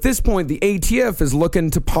 Yeah. So at this point, the ATF is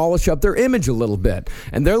looking to polish up their image a little bit.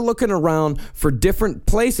 And they're looking around for different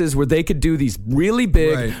places where they could do these really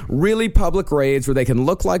big, really public raids where they can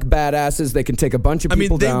look like badasses. They can take a bunch of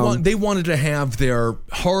people down. They wanted to have their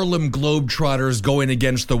Harlem Globetrotters going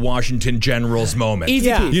against the Washington Generals moment.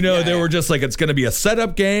 They were just like, it's going to be a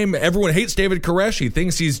setup game. Everyone hates David Koresh. He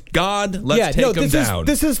thinks he's God. Let's take him down.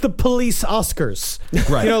 This is the police Oscars.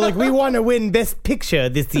 Right. We want to win Best Picture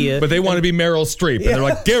this year. But they want to be Meryl Streep. And they're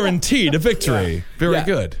like, guaranteed a victory. Very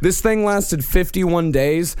good. This thing lasted 51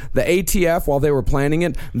 days. The ATF, while they were planning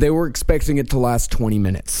it, they were expecting it to last 20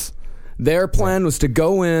 minutes. Their plan was to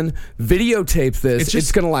go in, videotape this.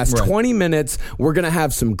 It's going to last 20 minutes. We're going to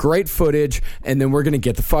have some great footage, and then we're going to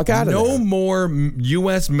get the fuck out of there. No more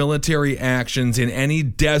U.S. military actions in any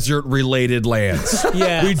desert-related lands.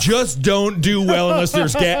 We just don't do well unless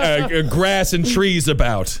there's grass and trees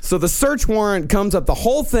about. So the search warrant comes up. The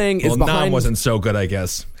whole thing is behind... Nam wasn't so good, I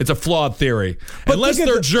guess. It's a flawed theory. But unless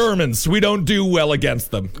they're Germans, we don't do well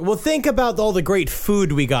against them. Well, think about all the great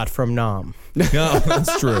food we got from Nam. No,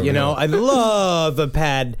 that's true. I love a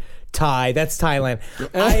pad Thai. That's Thailand.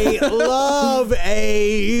 I love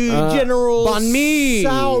a General banh mi.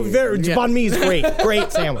 Banh mi is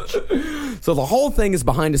great sandwich. So the whole thing is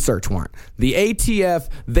behind a search warrant. The ATF,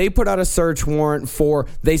 they put out a search warrant for,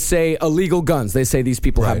 they say, illegal guns. They say these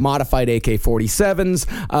people have modified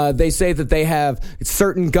AK-47s. They say that they have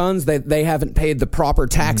certain guns that they haven't paid the proper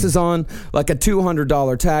taxes on, like a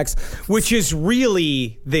 $200 tax. Which is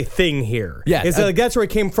really the thing here. Yeah. That's where it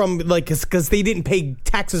came from, because they didn't pay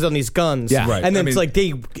taxes on these guns. Yeah. And then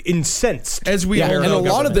they incensed. As we all know. And a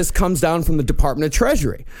lot of this comes down from the Department of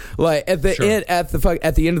Treasury. Like at the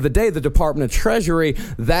end of the day, the Department of Treasury,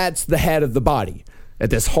 that's the head of the body at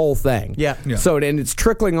this whole thing. Yeah. So and it's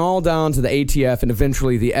trickling all down to the ATF and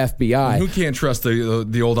eventually the FBI. Who can't trust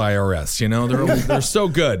the old IRS? They're so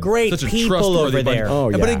good. Great such a people over there.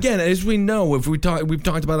 But again, as we know, we've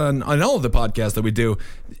talked about on all of the podcasts that we do,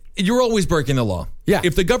 you're always breaking the law. Yeah.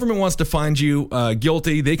 If the government wants to find you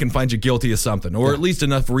guilty, they can find you guilty of something, or at least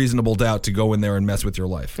enough reasonable doubt to go in there and mess with your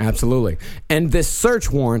life. Absolutely. And this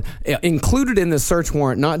search warrant, included in the search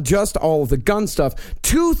warrant, not just all of the gun stuff,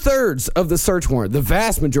 2/3 of the search warrant, the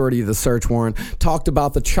vast majority of the search warrant, talked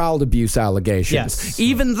about the child abuse allegations. Yes.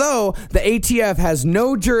 Even though the ATF has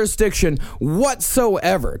no jurisdiction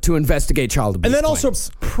whatsoever to investigate child abuse. And that claims.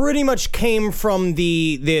 also pretty much came from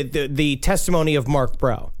the testimony of Mark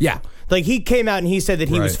Brow. Yeah. Like, he came out and he said that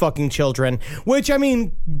he was fucking children, which, I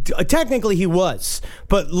mean, technically he was.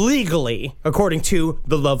 But legally, according to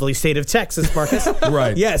the lovely state of Texas, Marcus.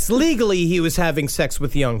 Right. Yes, legally he was having sex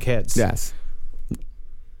with young kids. Yes.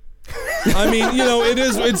 I mean,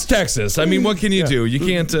 it's Texas. I mean, what can you do? You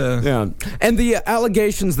can't. Yeah. And the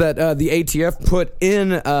allegations that the ATF put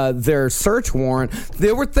in their search warrant,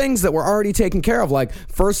 there were things that were already taken care of. Like,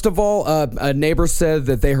 first of all, a neighbor said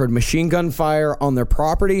that they heard machine gun fire on their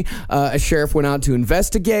property. A sheriff went out to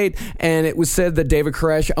investigate, and it was said that David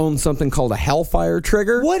Koresh owned something called a Hellfire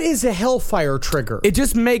trigger. What is a Hellfire trigger? It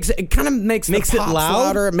just makes it it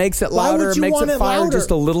louder. It makes it louder. It makes it fire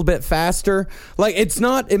just a little bit faster. Like,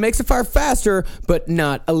 it makes it fire faster, but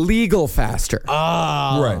not illegal faster.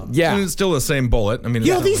 Right. Yeah. And it's still the same bullet. I mean,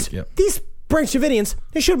 these Branch-Davidians,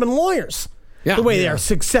 they should have been lawyers. Yeah. The way they are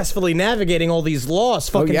successfully navigating all these laws,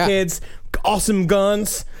 fucking kids, awesome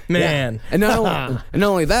guns, man. Yeah. And not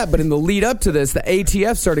only that, but in the lead up to this, the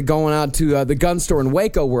ATF started going out to the gun store in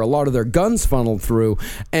Waco where a lot of their guns funneled through.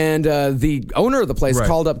 And the owner of the place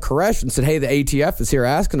called up Koresh and said, "Hey, the ATF is here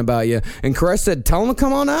asking about you." And Koresh said, "Tell them to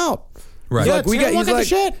come on out." Right. He's like, we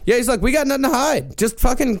got nothing to hide. Just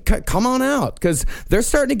fucking come on out, because they're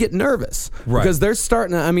starting to get nervous. Right. Because they're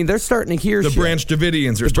starting to hear the shit.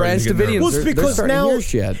 Branch-Davidians are starting to get nervous. Well, it's because now, hear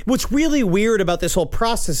shit. What's really weird about this whole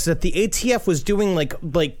process is that the ATF was doing like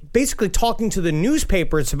basically talking to the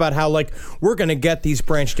newspapers about how we're going to get these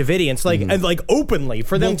Branch-Davidians and openly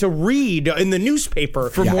for them to read in the newspaper.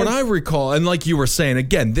 From what I recall, and like you were saying,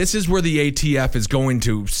 again, this is where the ATF is going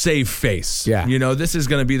to save face. Yeah. This is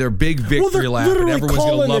going to be their big victory lap, and everyone's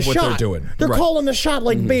going to love what they're doing. They're calling the shot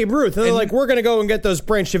like Babe Ruth. And they're like, we're going to go and get those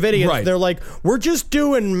Branch-Davidians. Right. They're like, we're just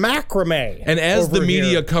doing macrame. And as the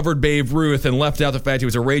media covered Babe Ruth and left out the fact he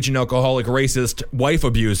was a raging alcoholic, racist wife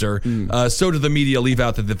abuser, so did the media leave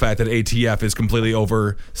out the fact that ATF is completely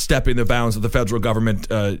overstepping the bounds of the federal government,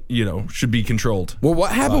 should be controlled. Well,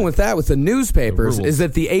 what happened with the newspapers is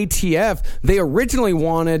that the ATF, they originally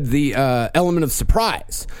wanted the element of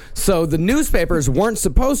surprise. So the newspapers weren't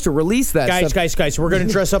supposed to release that stuff. Guys, we're going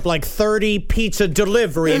to dress up like 30 pizza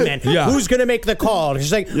delivery men. Yeah. Who's going to make the call?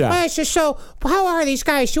 She's like, so how are these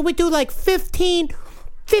guys? Should we do like 15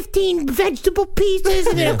 vegetable pizzas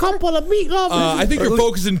and then a couple of meatloaf? I think you're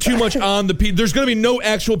focusing too much on the pizza. There's going to be no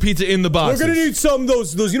actual pizza in the boxes. We're going to need some of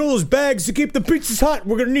those bags to keep the pizzas hot.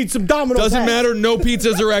 We're going to need some Domino's. Doesn't matter. No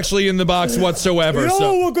pizzas are actually in the box whatsoever. What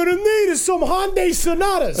we're going to need is some Hyundai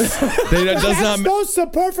Sonatas. That's the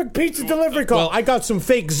perfect pizza delivery call. Well, I got some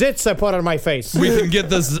fake zits I put on my face. We can get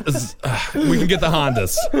the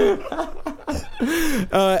Hondas.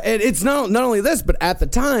 And it's not only this, but at the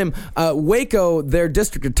time, Waco, their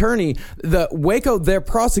district attorney, their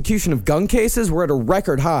prosecution of gun cases were at a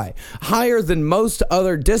record high, higher than most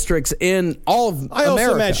other districts in all of America. I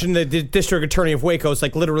also imagine that the district attorney of Waco is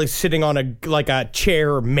literally sitting on a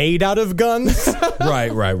chair made out of guns.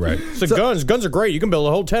 Right. So guns are great. You can build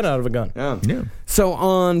a whole tent out of a gun. Yeah. So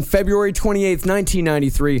on February 28th,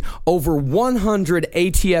 1993, over 100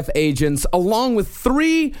 ATF agents, along with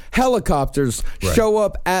 3 helicopters, show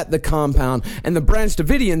up at the compound. And the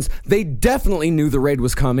Branch-Davidians, they definitely knew the raid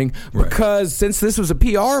was coming, because since this was a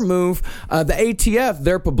PR move, the ATF,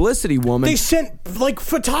 their publicity woman, they sent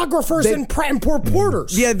photographers and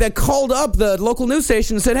reporters. Yeah, they called up the local news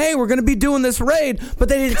station and said, "Hey, we're going to be doing this raid," but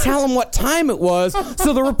they didn't tell them what time it was.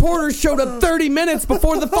 So the reporters showed up 30 minutes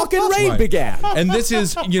before the fucking raid began. And this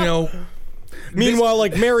is, Meanwhile,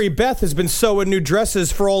 Mary Beth has been sewing new dresses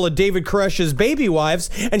for all of David Koresh's baby wives,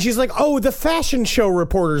 and she's like, "Oh, the fashion show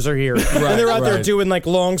reporters are here." And they're out there doing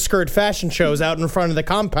long skirt fashion shows out in front of the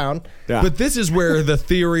compound. Yeah. But this is where the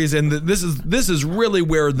theories and this is really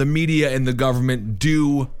where the media and the government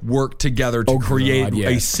do work together to create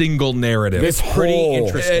a single narrative. It's pretty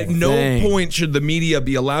interesting. At no point should the media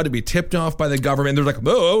be allowed to be tipped off by the government. They're like,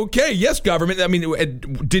 "Oh, okay, yes, government." I mean,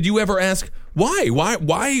 did you ever ask why? Why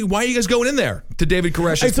are you guys going in there to David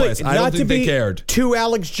Koresh's place? I don't think they cared. Too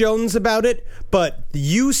Alex Jones about it, but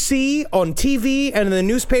you see on TV and in the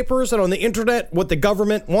newspapers and on the internet what the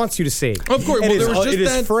government wants you to see. Of course, it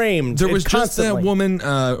is framed. There was constantly. just that woman,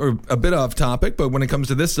 or a bit off topic, but when it comes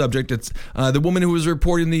to this subject, it's the woman who was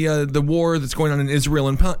reporting the war that's going on in Israel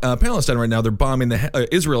and Palestine right now. They're bombing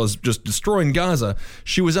Israel is just destroying Gaza.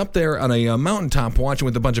 She was up there on a mountaintop watching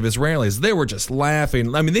with a bunch of Israelis. They were just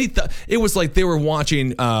laughing. I mean, they thought it was like they were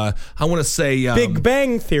watching. I want to say Big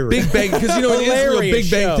Bang Theory. Big Bang, because in Israel, Big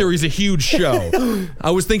Bang Theory is a huge show. no.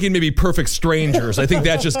 I was thinking maybe Perfect Strangers. I think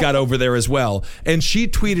that just got over there as well. And she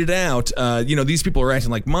tweeted out, these people are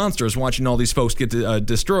acting like monsters watching all these folks get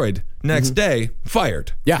destroyed. Next day,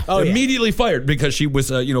 fired. Yeah. Immediately fired because she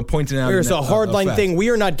was, pointing out. There's a hardline thing. We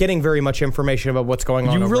are not getting very much information about what's going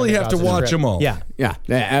on. You really have to watch them all. Yeah,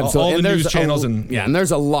 absolutely. All the news channels and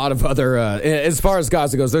there's a lot of other. As far as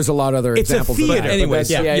Gaza goes, there's a lot of other examples. It's a theater. Of that. Anyways,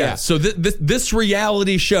 Yeah. So this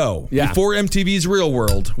reality show before MTV's Real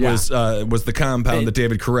World was the compound that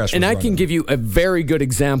David Koresh was and I running. can give you a very good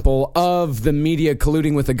example of the media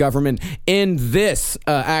colluding with the government in this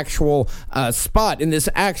actual spot, in this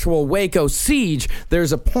actual Waco siege.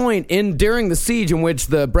 There's a point during the siege in which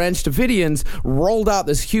the Branch-Davidians rolled out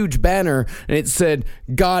this huge banner and it said,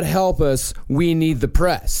 "God help us, we need the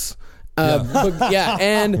press." And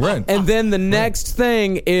then the next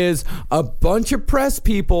thing is a bunch of press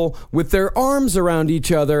people with their arms around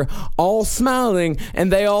each other, all smiling,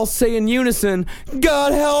 and they all say in unison,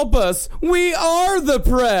 "God help us, we are the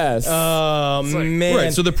press." Man.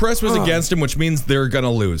 Right, so the press was against him, which means they're going to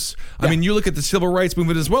lose. I mean, you look at the civil rights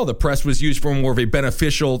movement as well. The press was used for more of a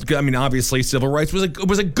beneficial. I mean, obviously, civil rights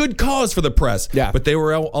was a good cause for the press. Yeah. But they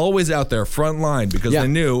were always out there, front line, because they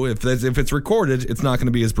knew if it's recorded, it's not going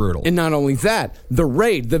to be as brutal. And not only that,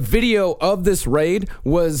 the video of this raid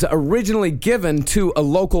was originally given to a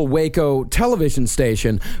local Waco television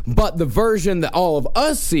station, but the version that all of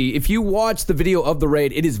us see, if you watch the video of the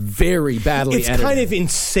raid, it is very badly edited. It's kind of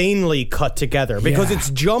insanely cut together because it's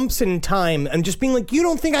jumps in time and just being like, you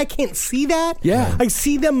don't think I can't see that? Yeah. I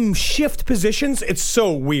see them shift positions. It's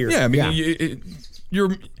so weird. Yeah, I mean,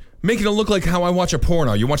 you're making it look like how I watch a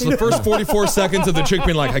porno. You watch the first 44 seconds of the chick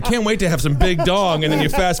being like, I can't wait to have some big dong, and then you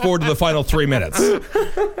fast forward to the final 3 minutes.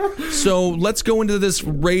 So let's go into this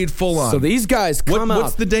raid full on. So these guys come out.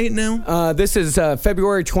 What's the date now? This is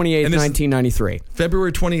February 28th, 1993.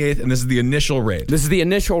 February 28th, and this is the initial raid. This is the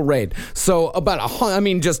initial raid. So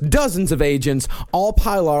just dozens of agents all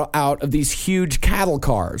pile out of these huge cattle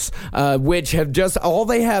cars, which have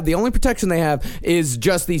the only protection they have is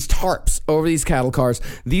just these tarps over these cattle cars.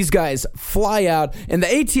 These guys fly out, and the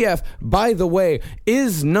ATF, by the way,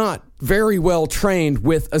 is not very well trained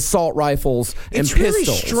with assault rifles and pistols. It's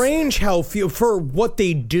really strange how for what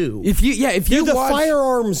they do. If you the watch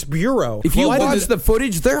Firearms Bureau. If you watch the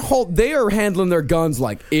footage, they are handling their guns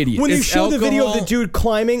like idiots. When they show the video of the dude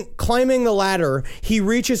climbing the ladder, he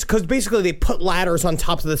reaches, because basically they put ladders on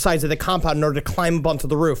top of the sides of the compound in order to climb up onto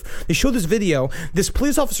the roof. They show this video. This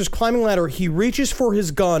police officer's climbing a ladder. He reaches for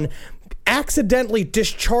his gun, accidentally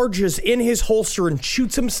discharges in his holster and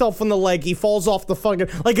shoots himself in the leg. He falls off the fucking,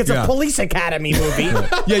 like it's a Police Academy movie.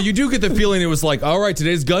 Yeah, you do get the feeling it was like, all right,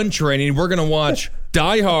 today's gun training, we're going to watch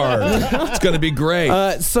Die Hard. It's going to be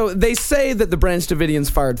great. So they say that the Branch-Davidians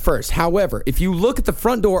fired first. However, if you look at the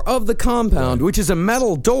front door of the compound, which is a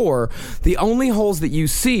metal door, the only holes that you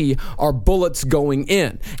see are bullets going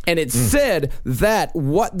in. And it said that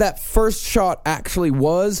what that first shot actually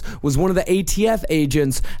was one of the ATF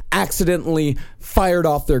agents accidentally fired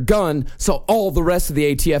off their gun, so all the rest of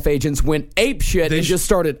the ATF agents went apeshit and just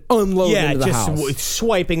started unloading into the house.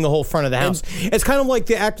 Swiping the whole front of the house. It's kind of like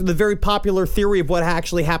the very popular theory of what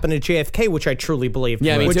actually happened at JFK, which I truly believe.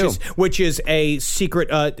 Yeah, me too. Which is a Secret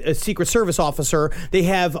Service officer. They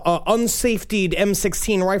have unsafetied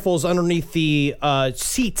M16 rifles underneath the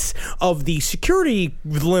seats of the security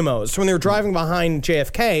limos when they were driving behind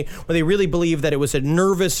JFK, where they really believe that it was a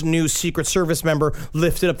nervous new Secret Service member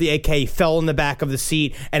lifted up the AK, fell in the back of the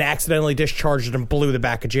seat, and accidentally discharged it and blew the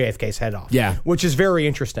back of JFK's head off. Yeah. Which is very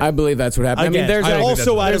interesting. I believe that's what happened. Again, I mean, there's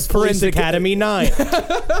also out of Police Academy 9.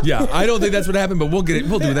 Yeah, I don't think that's what happened, but we'll get it.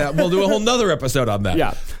 We'll do that. We'll do a whole nother episode on that.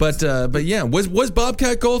 Yeah. But yeah, was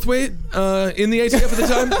Bobcat Goldthwait in the ATF at the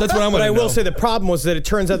time? That's what I'm going to know. But I will say the problem was that it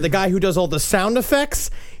turns out the guy who does all the sound effects,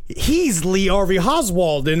 he's Lee Harvey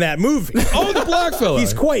Oswald in that movie. Oh, the black fella.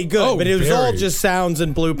 He's quite good, but it was all very. just sounds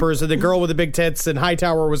and bloopers, and the girl with the big tits and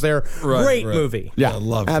Hightower was there. Great movie. Yeah, I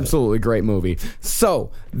love it. Absolutely great movie.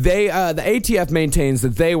 So they, the ATF maintains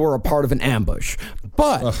that they were a part of an ambush,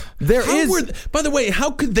 but by the way,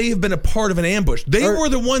 how could they have been a part of an ambush? They were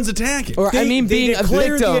the ones attacking. Being a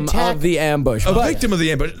victim of the ambush. A victim of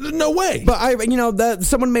the ambush? No way. But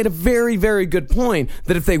someone made a very, very good point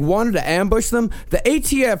that if they wanted to ambush them, the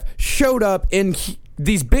ATF showed up in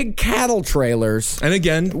these big cattle trailers. And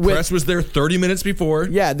again, press was there 30 minutes before.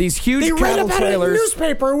 Yeah, these huge They read cattle about trailers. it in the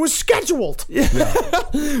newspaper. It was scheduled.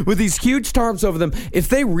 With these huge tarps over them. If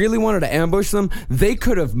they really wanted to ambush them, they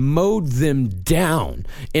could have mowed them down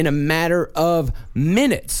in a matter of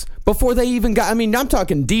minutes. before they even got. I mean, I'm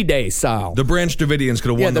talking D-Day style. The Branch-Davidians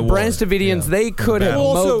could have won the war. Yeah, the Branch-Davidians, they could have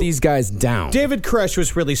mowed these guys down. David Koresh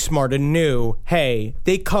was really smart and knew, hey,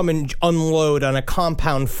 they come and unload on a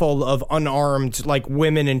compound full of unarmed, like,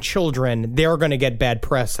 women and children. They're going to get bad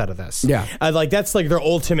press out of this. Yeah. That's like their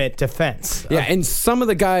ultimate defense. Yeah, and some of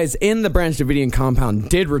the guys in the Branch-Davidian compound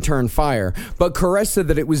did return fire, but Koresh said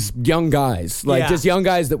that it was young guys, just young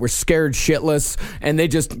guys that were scared shitless, and they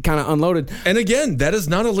just kind of unloaded. And again, that is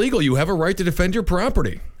not illegal. You have a right to defend your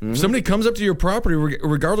property. If somebody comes up to your property,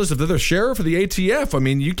 regardless if they're the sheriff or the ATF, I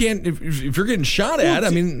mean, you can't, if you're getting shot at, I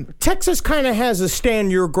mean... Texas kind of has a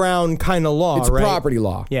stand your ground kind of law, It's right? property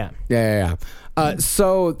law. Yeah. Yeah.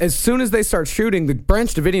 So as soon as they start shooting, the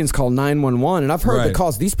Branch-Davidians call 911, and I've heard the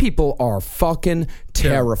calls. These people are fucking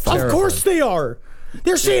terrified. Of course they are.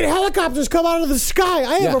 They're seeing helicopters come out of the sky.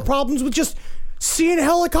 I have problems with just seeing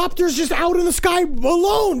helicopters just out in the sky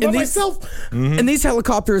alone by myself. And these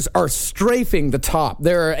helicopters are strafing the top.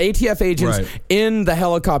 There are ATF agents in the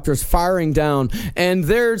helicopters firing down. And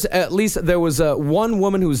there was one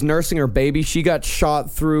woman who was nursing her baby. She got shot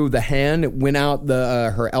through the hand. It went out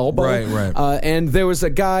her elbow. Right. And there was a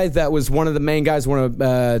guy that was one of the main guys, one of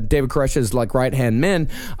David Koresh's right-hand men,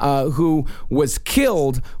 who was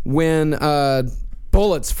killed when...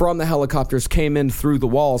 bullets from the helicopters came in through the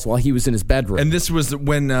walls while he was in his bedroom. And this was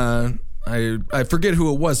when I forget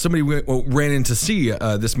who it was. Somebody ran in to see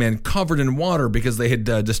this man covered in water because they had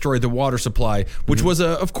destroyed the water supply, which was,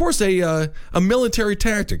 of course, a military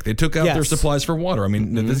tactic. They took out their supplies for water. I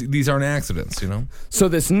mean, these aren't accidents, you know? So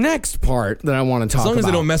this next part that I want to talk about... As long as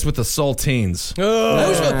they don't mess with the saltines.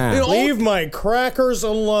 Leave my crackers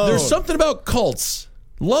alone. There's something about cults.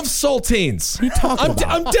 Love saltines. What are you talking about?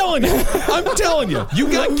 I'm telling you. I'm telling you.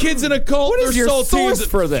 You got kids in a cult. What is your source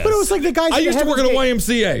for this? But it was like the guys. I used to work at a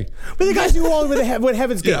YMCA. But the guys who all with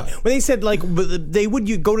Heaven's Gate, Yeah. when they said they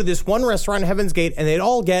would go to this one restaurant, Heaven's Gate, and they'd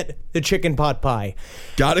all get the chicken pot pie.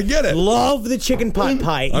 Gotta get it. Love the chicken pot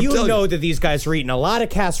pie. You know that these guys are eating a lot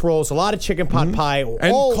of casseroles, a lot of chicken pot pie.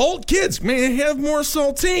 And cult kids, man, have more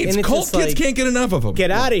saltines. And Cult kids can't get enough of them.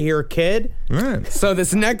 Get out of here, kid. Right. So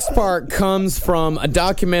this next part comes from a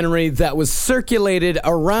documentary that was circulated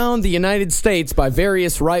around the United States by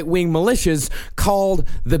various right-wing militias called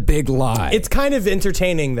The Big Lie. It's kind of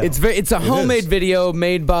entertaining, though. It's a homemade video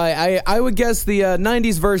made by, I would guess, the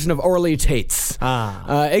 90s version of Orly Tates.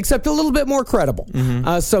 Except a little bit more credible.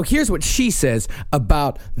 So here's what she says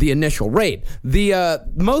about the initial raid. The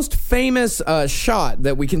most famous shot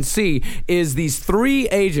that we can see is these four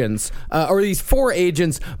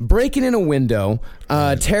agents breaking in a window,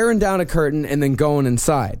 tearing down a curtain, and then going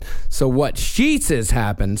inside. So what she says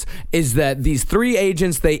happens is that these three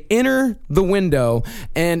agents, they enter the window,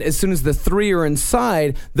 and as soon as the three are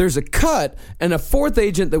inside, there's a cut, and a fourth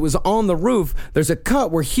agent that was on the roof, there's a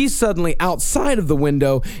cut where he's suddenly outside of the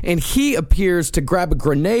window, and he appears to grab a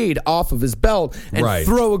grenade off of his belt and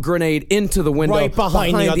throw a grenade into the window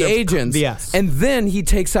behind the agents. Yes. And then he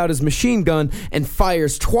takes out his machine gun and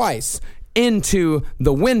fires twice into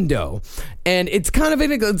the window. And it's kind of,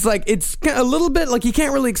 it's a little bit like you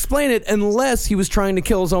can't really explain it unless he was trying to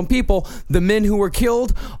kill his own people. The men who were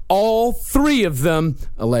killed, all three of them,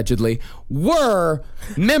 allegedly, were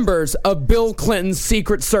members of Bill Clinton's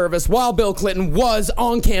Secret Service while Bill Clinton was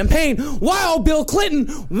on campaign, while Bill Clinton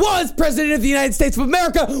was president of the United States of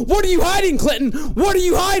America. What are you hiding, Clinton? What are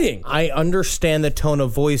you hiding? I understand the tone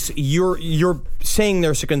of voice. You're saying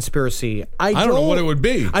there's a conspiracy. I don't know what it would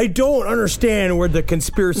be. I don't understand where the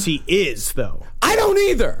conspiracy is, though. I don't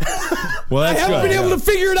either. Well, that's I haven't been able to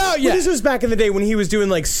figure it out yet. Well, this was back in the day when he was doing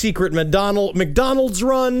secret McDonald's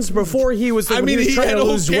runs before he was. He had a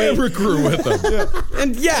whole camera crew with him.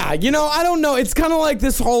 And I don't know. It's kind of like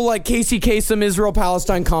this whole Casey Kasem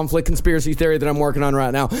Israel-Palestine conflict conspiracy theory that I'm working on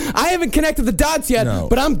right now. I haven't connected the dots yet,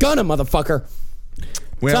 but I'm gonna, motherfucker.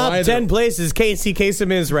 Well, Top 10 places Casey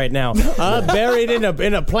Kasem is right now. Buried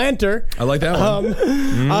in a planter. I like that one.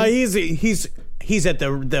 He's at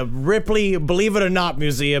the Ripley Believe It or Not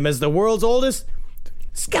Museum as the world's oldest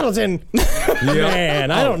skeleton.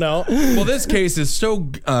 Man, I don't know. Well, this case is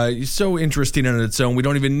so interesting on its own. We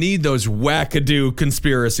don't even need those wackadoo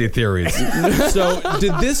conspiracy theories. So,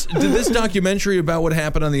 did this documentary about what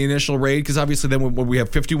happened on the initial raid? Because obviously, then we have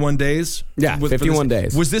 51 days. Yeah, 51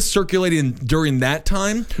 days. Was this circulating during that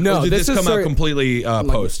time? No, or did this come out completely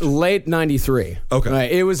post? Late 93. Okay,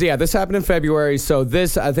 right, it was. This happened in February. So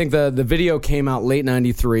I think the video came out late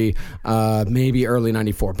 93, maybe early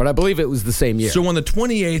 94, but I believe it was the same year. So on the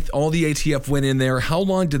 28th, all the ATF went in there. How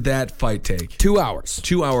long did that fight take? 2 hours.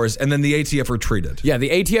 2 hours, and then the ATF retreated. Yeah, the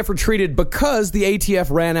ATF retreated because the ATF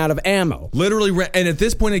ran out of ammo. Literally, and at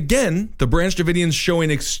this point, again, the Branch-Davidians showing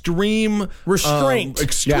extreme restraint.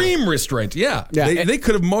 Restraint. Yeah. They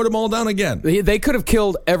could have mowed them all down again. They could have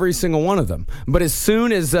killed every single one of them. But as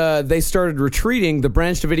soon as they started retreating, the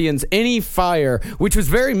Branch-Davidians, any fire, which was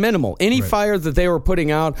very minimal, any fire that they were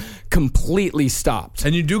putting out completely stopped.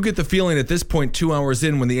 And you do get the feeling at this point, 2 hours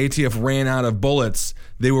in, when the ATF ran out of bullets,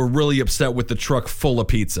 they were really upset with the truck full of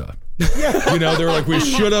pizza. You know, they were like, we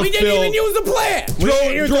should have We didn't even use the plan.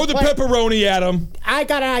 Throw the pepperoni at them. I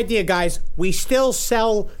got an idea, guys. We still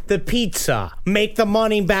sell the pizza. Make the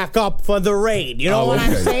money back up for the raid. You know what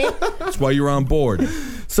I'm saying? That's why you're on board.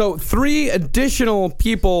 So 3 additional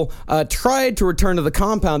people tried to return to the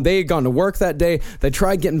compound. They had gone to work that day. They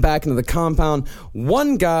tried getting back into the compound.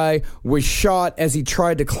 One guy was shot as he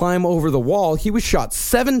tried to climb over the wall. He was shot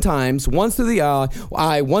 7 times, once through the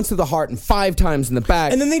eye, once through the heart, and 5 times in the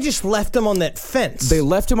back. And then they just left him on that fence. They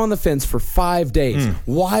left him on the fence for 5 days.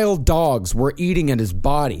 Wild dogs were eating at his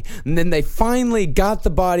body. And then they finally got the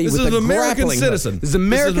body with a grappling hook. This is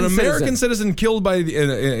an American citizen killed by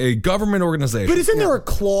a government organization. But isn't there a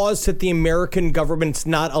clause that the American government's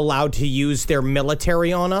not allowed to use their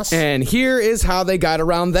military on us? And here is how they got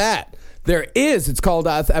around that. It's called,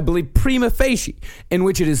 I believe, prima facie, in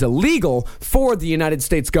which it is illegal for the United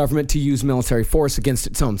States government to use military force against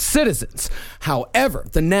its own citizens. However,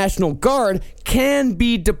 the National Guard can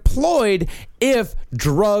be deployed if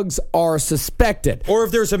drugs are suspected. Or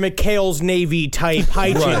if there's a McHale's Navy type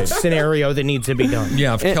hygiene scenario that needs to be done.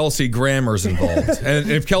 Yeah, if Kelsey Grammer's involved.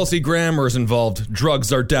 And if Kelsey Grammer's involved,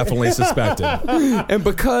 drugs are definitely suspected. And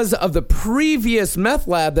because of the previous meth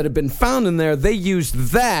lab that had been found in there, they used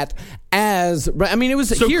that as, I mean, it was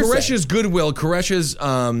so hearsay. Koresh's goodwill, Koresh's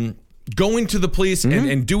going to the police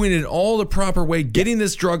and doing it all the proper way, getting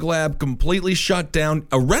this drug lab completely shut down,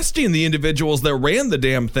 arresting the individuals that ran the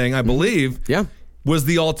damn thing, I believe, was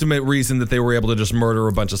the ultimate reason that they were able to just murder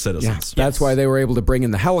a bunch of citizens. Yeah, that's why they were able to bring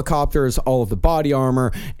in the helicopters, all of the body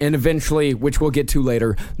armor, and eventually, which we'll get to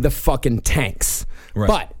later, the fucking tanks. Right.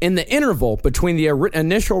 But in the interval between the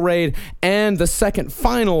initial raid and the second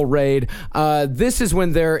final raid, this is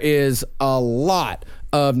when there is a lot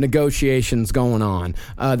of negotiations going on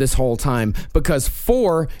this whole time, because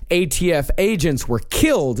 4 ATF agents were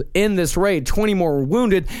killed in this raid, 20 more were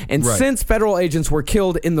wounded, and since federal agents were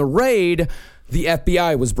killed in the raid, the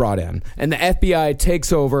FBI was brought in, and the FBI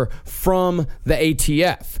takes over from the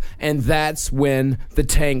ATF, and that's when the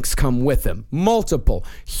tanks come with them. Multiple,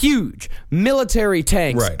 huge military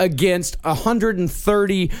tanks against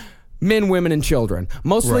 130 men, women, and children.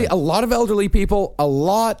 Mostly a lot of elderly people, a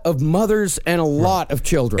lot of mothers, and a lot of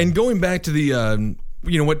children. And going back to the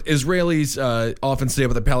what Israelis often say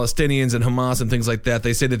about the Palestinians and Hamas and things like that,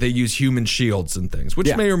 they say that they use human shields and things,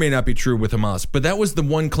 which may or may not be true with Hamas. But that was the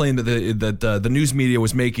one claim that the news media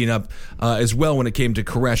was making up as well when it came to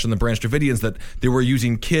Koresh and the Branch-Davidians, that they were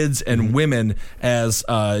using kids and women as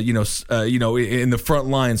in the front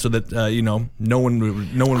line so that no one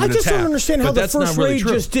would attack. I just don't understand how the first raid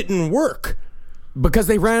just didn't work. Because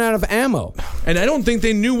they ran out of ammo. And I don't think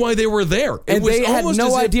they knew why they were there. And they had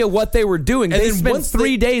no idea what they were doing. They spent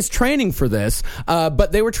 3 days training for this,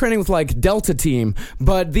 but they were training with like Delta Team.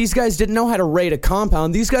 But these guys didn't know how to raid a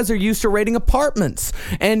compound. These guys are used to raiding apartments.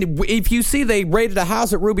 And if you see they raided a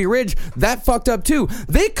house at Ruby Ridge, that fucked up too.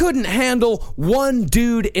 They couldn't handle one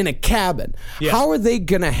dude in a cabin. Yeah. How are they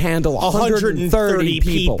going to handle 130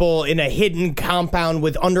 people in a hidden compound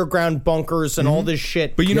with underground bunkers and all this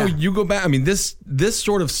shit? But you go back, I mean, this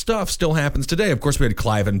sort of stuff still happens today. Of course, we had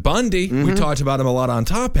Clive and Bundy. We talked about him a lot on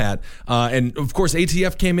Top Hat. And, of course,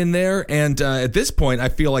 ATF came in there. And at this point, I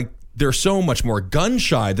feel like they're so much more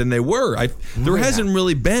gun-shy than they were. There hasn't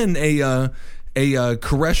really been a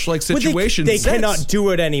Koresh-like situation. They cannot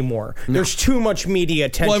do it anymore. No. There's too much media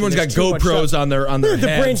attention. Well, everyone's got GoPros on their heads. The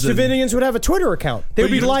Branch-Davidians would have a Twitter account. They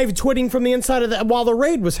would be live tweeting from the inside of that while the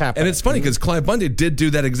raid was happening. And it's funny because Clive Bundy did do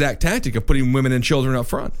that exact tactic of putting women and children up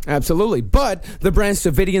front. Absolutely. But the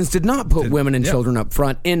Branch-Davidians did not put women and children up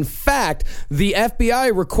front. In fact, the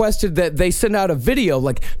FBI requested that they send out a video,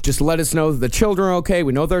 like, just let us know that the children are okay.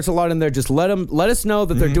 We know there's a lot in there. Just let us know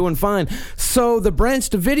that they're doing fine. So the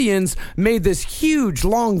Branch-Davidians made this this huge,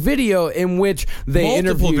 long video in which they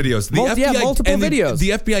interviewed... Multiple videos. Multiple videos. The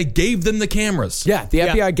FBI gave them the cameras. Yeah, the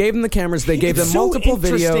FBI gave them the cameras. They gave them multiple videos. It's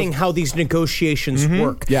so interesting how these negotiations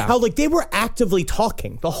work. Yeah. How, like, they were actively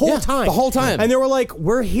talking the whole time. The whole time. And they were like,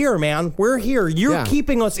 we're here, man. We're here. You're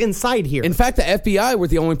keeping us inside here. In fact, the FBI were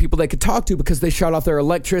the only people they could talk to because they shut off their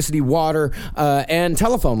electricity, water, and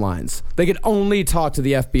telephone lines. They could only talk to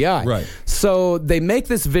the FBI. Right. So they make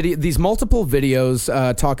these multiple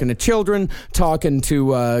videos talking to children, talking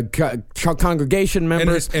to congregation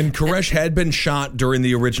members. And Koresh had been shot during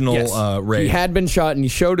the original raid. He had been shot, and he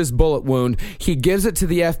showed his bullet wound. He gives it to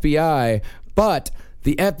the FBI, but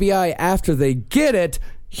the FBI, after they get it,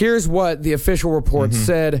 here's what the official report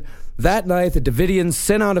said. That night, the Davidians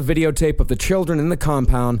sent out a videotape of the children in the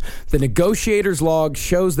compound. The negotiators' log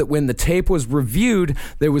shows that when the tape was reviewed,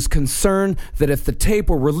 there was concern that if the tape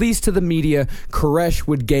were released to the media, Koresh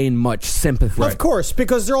would gain much sympathy. Of course,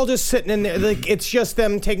 because they're all just sitting in there. Like, it's just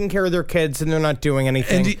them taking care of their kids, and they're not doing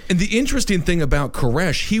anything. And the interesting thing about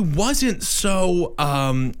Koresh, he wasn't so...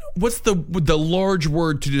 what's the large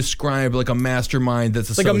word to describe like a mastermind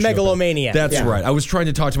that's like a megalomaniac? That's right. I was trying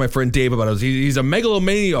to talk to my friend Dave about it. He's a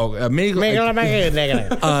megalomaniac.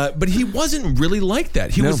 But he wasn't really like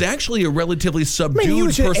that. He was actually a relatively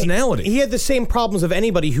subdued personality. He had the same problems of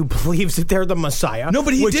anybody who believes that they're the Messiah. No,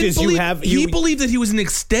 but he believed that he was an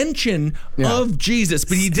extension of Jesus,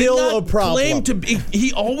 but he did not claim to be.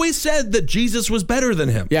 He always said that Jesus was better than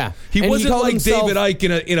him. Yeah. He wasn't like David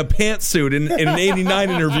Icke in a pantsuit in an 89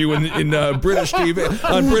 interview in British TV,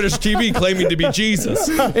 on British TV claiming to be Jesus.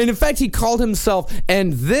 And in fact, he called himself,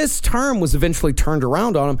 and this term was eventually turned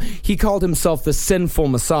around on him, he called himself the sinful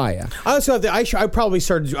Messiah. I also have I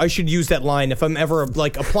should use that line if I'm ever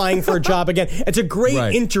like applying for a job again. It's a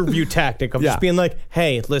great interview tactic of just being like,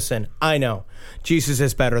 hey, listen, I know Jesus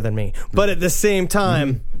is better than me, but at the same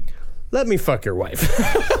time, let me fuck your wife.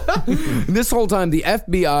 This whole time, the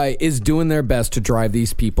FBI is doing their best to drive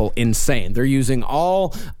these people insane. They're using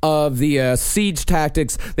all of the siege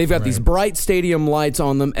tactics. They've got these bright stadium lights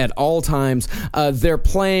on them at all times. They're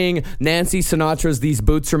playing Nancy Sinatra's "These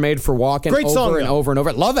Boots Are Made for Walking" over and over and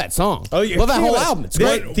over. Love that song. Oh, yeah. Love that whole album. It's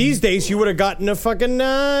great. These days, you would have gotten a fucking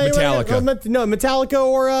Metallica. Metallica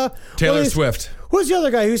or Taylor Swift. Who's the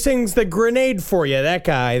other guy who sings the Grenade for you? That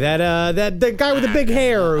guy, that guy with the big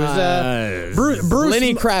hair, who's Bruce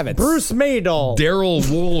Lenny Kravitz, Bruce Maydol, Daryl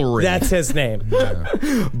Woolery. That's his name.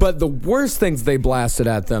 But the worst things they blasted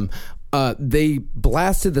at them. They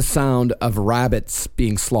blasted the sound of rabbits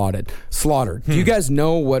being slaughtered. Do you guys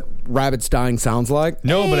know what rabbits dying sounds like?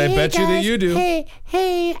 No, but I bet you that you do.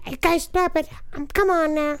 Hey, guys, stop it. Come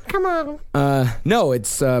on now. Come on. No,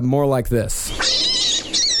 it's more like this.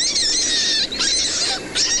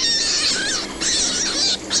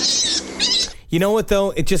 You know what,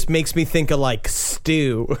 though? It just makes me think of, like,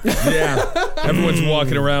 stew. Yeah. Everyone's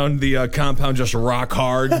walking around the compound just rock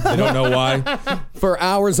hard. They don't know why. For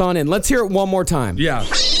hours on end. Let's hear it one more time. Yeah.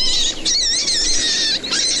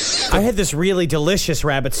 I had this really delicious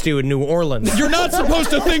rabbit stew in New Orleans. You're not supposed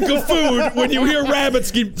to think of food when you hear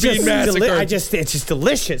rabbits being massacred. It's just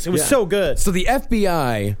delicious. It was so good. So the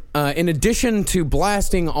FBI, in addition to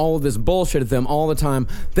blasting all of this bullshit at them all the time,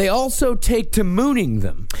 they also take to mooning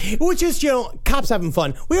them. Which is, cops having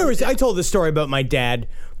fun. I told this story about my dad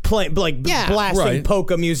blasting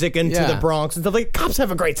polka music into the Bronx and stuff. Like, cops have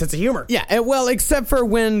a great sense of humor. Yeah, well, except for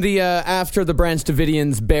when after the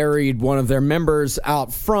Branch-Davidians buried one of their members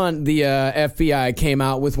out front, the FBI came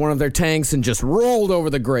out with one of their tanks and just rolled over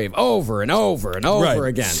the grave over and over and over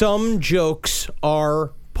again. Some jokes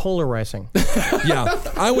are polarizing. Yeah,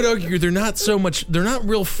 I would argue they're not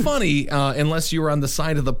real funny unless you were on the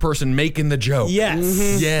side of the person making the joke. Yes.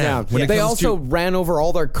 Mm-hmm. Yeah. They also ran over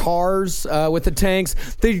all their cars with the tanks.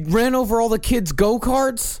 They ran over all the kids'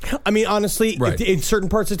 go-karts. I mean, honestly, in certain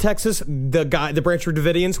parts of Texas, the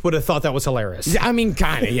Branch-Davidians would have thought that was hilarious. I mean,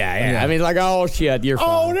 kind of, yeah. I mean, like, oh, shit, you're fine.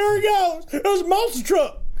 Oh, there he goes. It was a monster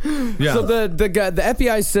truck. Yeah. So the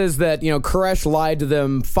FBI says that Koresh lied to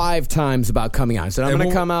them 5 times about coming out. He said, I'm going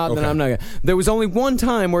to come out, then I'm not going to. There was only one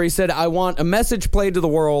time where he said, I want a message played to the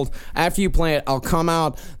world. After you play it, I'll come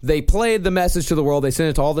out. They played the message to the world. They sent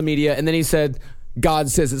it to all the media. And then he said, God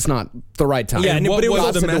says it's not the right time. Yeah, but it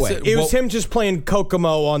was the message? It was him just playing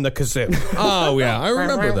Kokomo on the kazoo. Oh, yeah. I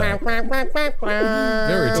remember that.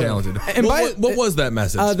 Very talented. And what was that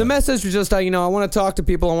message? The message was just, I want to talk to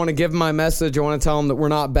people. I want to give them my message. I want to tell them that we're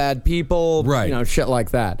not bad people. Right. Shit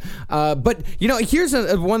like that. But, here's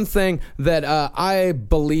one thing that I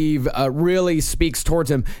believe really speaks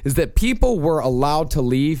towards him is that people were allowed to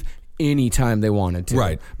leave anytime they wanted to.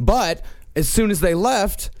 Right. But as soon as they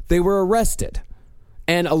left, they were arrested.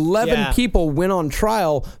 and 11 people went on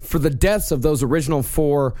trial for the deaths of those original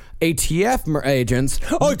 4 ATF agents.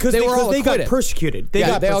 Oh, because they were all they got acquitted. persecuted. They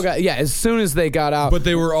all got as soon as they got out. But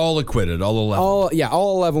they were all acquitted, all 11.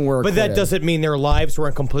 All 11 were acquitted. But that doesn't mean their lives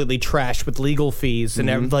weren't completely trashed with legal fees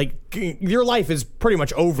and like your life is pretty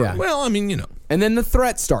much over. Yeah. Well, I mean, you know. And then the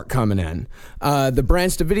threats start coming in. The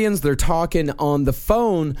Branch-Davidians, they're talking on the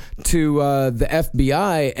phone to the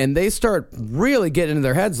FBI, and they start really getting into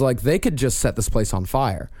their heads like they could just set this place on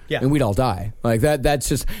fire, and we'd all die. Like that. That's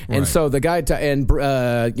just. And so the guy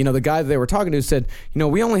the guy they were talking to said,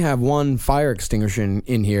 we only have one fire extinguisher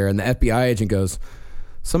in here, and the FBI agent goes,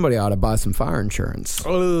 somebody ought to buy some fire insurance.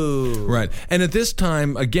 Oh, right. And at this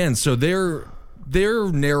time, again, so their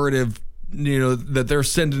narrative, that they're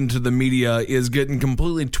sending to the media is getting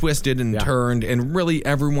completely twisted and turned, and really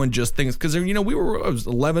everyone just thinks, because, we were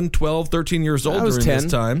 11, 12, 13 years old during 10.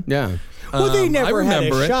 this time. Yeah. Well, they never had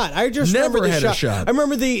a shot. I just never remember had the a shot. I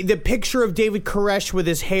remember the picture of David Koresh with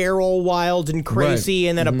his hair all wild and crazy,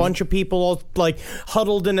 and then a bunch of people all like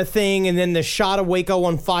huddled in a thing, and then the shot of Waco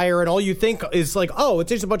on fire, and all you think is like, oh, it's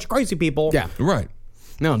just a bunch of crazy people. Yeah. Right.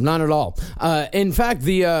 No, not at all. In fact,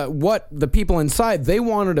 the people inside, they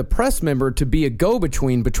wanted a press member to be a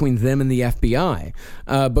go-between between them and the FBI,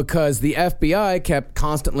 because the FBI kept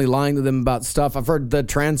constantly lying to them about stuff. I've heard the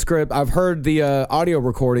transcript. I've heard the audio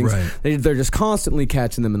recordings. Right. They're just constantly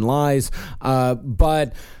catching them in lies.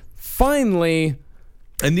 But finally...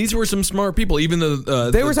 And these were some smart people, even though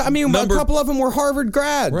a couple of them were Harvard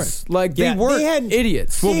grads. Right. Like, they weren't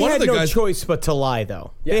idiots. Well, one of the guys, choice but to lie,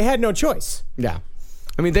 though. Yeah. They had no choice. Yeah.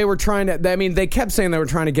 They were trying to, they kept saying they were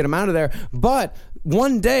trying to get him out of there, but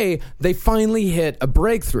one day they finally hit a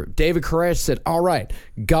breakthrough. David Koresh said, all right,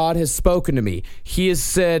 God has spoken to me. He has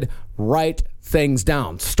said, write things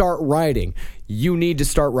down. Start writing. You need to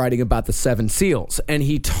start writing about the 7 seals. And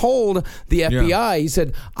he told the FBI, he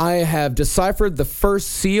said, I have deciphered the first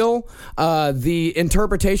seal. The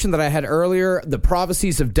interpretation that I had earlier, the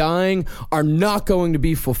prophecies of dying, are not going to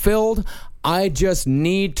be fulfilled. I just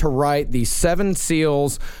need to write these 7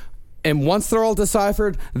 seals, and once they're all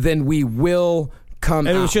deciphered, then we will come out.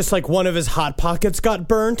 And it was just like one of his Hot Pockets got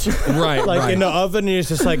burnt. In the oven, and he's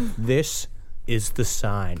just like, this is the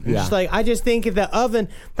sign. Yeah. Just like, I just think of the oven,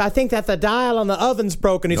 I think that the dial on the oven's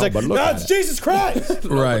broken. He's like, no, it's Jesus Christ.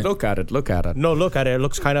 Right. Look at it. No, look at it. It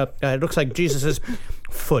looks it looks like Jesus's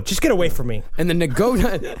foot. Just get away from me. And the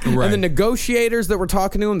and the negotiators that were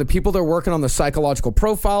talking to him, the people that were working on the psychological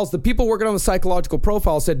profiles, the people working on the psychological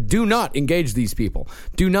profiles said, do not engage these people.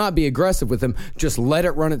 Do not be aggressive with them. Just let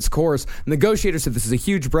it run its course. Negotiators said, this is a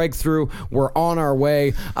huge breakthrough. We're on our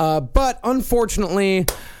way. But unfortunately,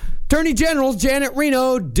 Attorney General Janet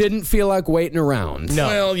Reno didn't feel like waiting around. No.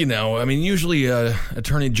 Well, usually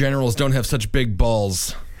attorney generals don't have such big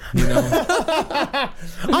balls.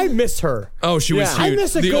 I miss her. Oh, she was huge. I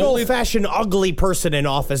miss a good old-fashioned ugly person in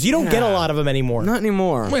office. You don't get a lot of them anymore. Not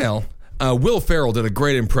anymore. Well, Will Ferrell did a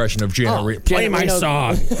great impression of Janet Reno. Play my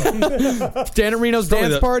song. Janet Reno's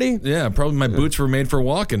dance party? Yeah, probably my boots were made for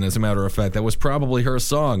walking, as a matter of fact. That was probably her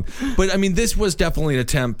song. But, this was definitely an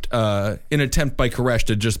attempt by Koresh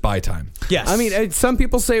to just buy time. Yes. Some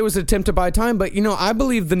people say it was an attempt to buy time, but, I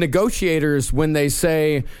believe the negotiators, when they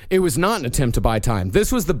say it was not an attempt to buy time,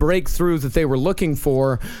 this was the breakthrough that they were looking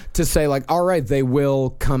for to say, like, all right, they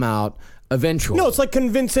will come out eventually. No, it's like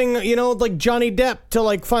convincing, like Johnny Depp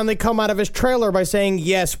to finally come out of his trailer by saying,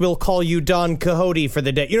 yes, we'll call you Don Quixote for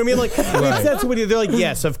the day. You know what I mean? Like, that's what they're like,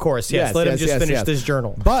 yes, of course, yes. Let him just finish this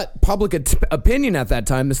journal. But public opinion at that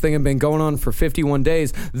time, this thing had been going on for 51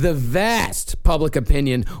 days. The vast public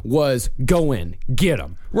opinion was go in, get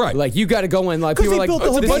them. Right. Like, you got to go in. Like, people are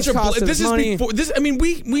like, this is before this.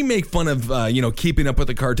 We make fun of Keeping Up with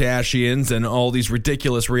the Kardashians and all these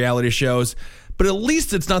ridiculous reality shows. But at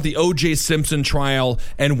least it's not the O.J. Simpson trial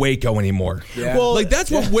and Waco anymore. Yeah. Well, that's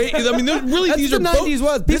what Waco. Really, these the are 90s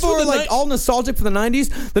was. People are all nostalgic for the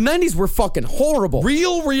 90s. The 90s were fucking horrible.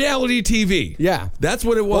 Real reality TV. Yeah, that's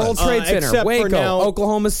what it was. World Trade Center, Waco, now,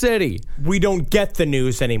 Oklahoma City. We don't get the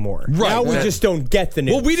news anymore. Right. Now we just don't get the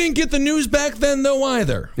news. Well, we didn't get the news back then, though,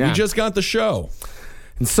 either. Yeah. We just got the show.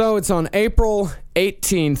 And so it's on April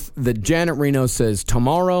 18th that Janet Reno says,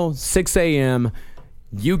 tomorrow, 6 a.m.,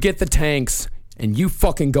 you get the tanks and you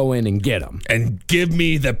fucking go in and get them. And give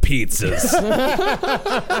me the pizzas.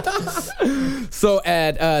 So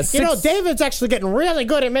at 6... David's actually getting really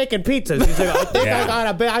good at making pizzas. He's like,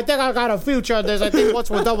 I think I got a future on this. I think once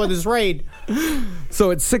we're done with this raid.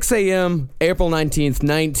 So at 6 a.m., April 19th,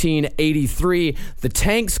 1983, the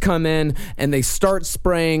tanks come in and they start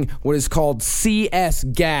spraying what is called CS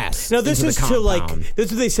gas. Now, this into is the to, compound. this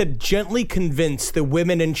is what they said, gently convince the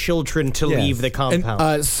women and children to leave the compound.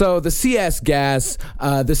 And, so the CS gas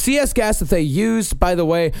that they used, by the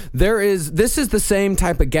way, this is the same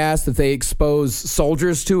type of gas that they expose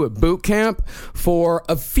soldiers to at boot camp for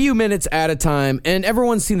a few minutes at a time. And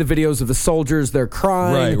everyone's seen the videos of the soldiers. They're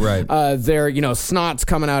crying. Right. They're, snot's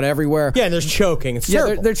coming out everywhere. Yeah, and there's choking. It's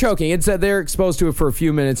terrible. They're choking. It's they're exposed to it for a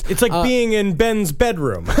few minutes. It's like being in Ben's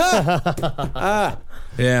bedroom.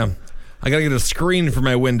 Yeah. I gotta get a screen for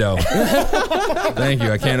my window. Thank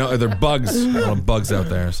you. I can't. There are bugs. A lot of bugs out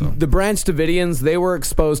there. So the Branch-Davidians, they were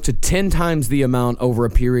exposed to 10 times the amount over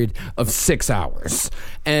a period of 6 hours,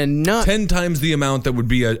 and not 10 times the amount that would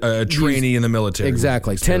be a trainee in the military.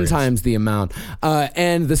 Exactly, 10 times the amount.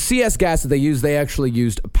 And the CS gas that they used, they actually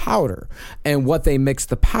used a powder, and what they mixed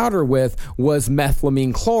the powder with was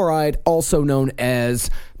methylamine chloride, also known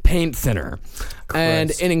as paint thinner.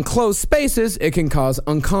 And in enclosed spaces, it can cause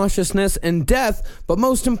unconsciousness and death, but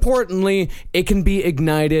most importantly, it can be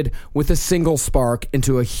ignited with a single spark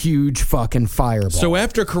into a huge fucking fireball. So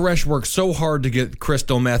after Koresh worked so hard to get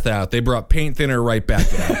crystal meth out, they brought paint thinner right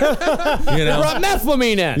back in. They brought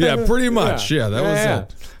methylamine in. Yeah, pretty much. Yeah, that was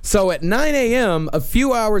it. So at 9 a.m., a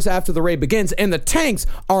few hours after the raid begins, and the tanks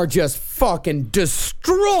are just fucking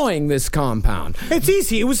destroying this compound. It's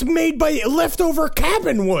easy. It was made by leftover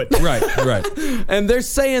cabin wood. Right. And they're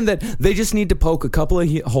saying that they just need to poke a couple of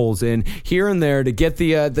holes in here and there to get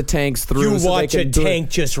the tanks through. You watch a tank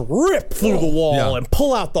just rip through the wall and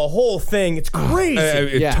pull out the whole thing. It's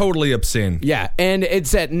crazy. Totally obscene. Yeah, and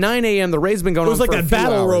it's at 9 a.m. The raid's been going on for a few hours. It was like that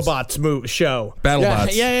Battle Robots show.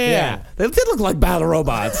 BattleBots. Yeah. They did look like battle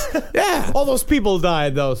robots. Yeah. All those people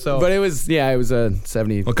died, though, so. But it was a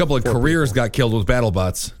 70. A couple of careers got killed with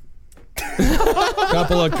BattleBots. A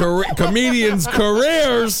couple of comedians'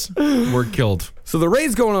 careers were killed. So the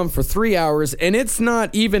raid's going on for 3 hours, and it's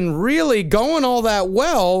not even really going all that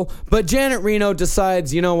well, but Janet Reno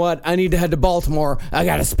decides, you know what, I need to head to Baltimore. I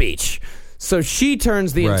got a speech. So she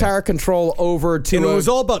turns the entire control over to... And it was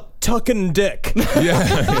all about tucking dick.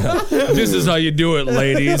 Yeah. This is how you do it,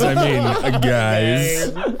 ladies. I mean,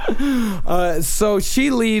 guys. So she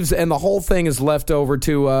leaves, and the whole thing is left over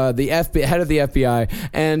to the head of the FBI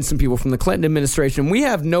and some people from the Clinton administration. We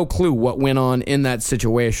have no clue what went on in that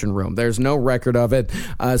situation room. There's no record of it,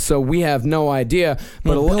 so we have no idea.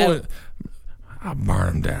 But I'll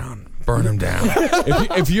burn them down. Burn them down.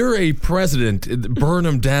 If you're a president, burn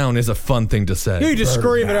them down is a fun thing to say. You just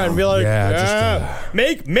scream it out and be like,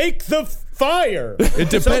 make the fire.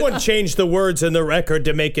 Someone changed the words in the record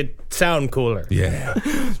to make it sound cooler. Yeah.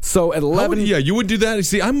 So at 11... you would do that.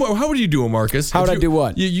 See, how would you do it, Marcus? How would I do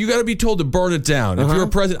what? You got to be told to burn it down. If you're a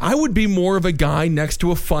president, I would be more of a guy next to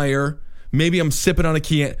a fire. Maybe I'm sipping on a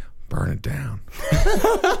can. Burn it down.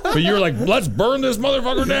 But you're like, let's burn this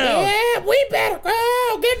motherfucker down. Yeah, we better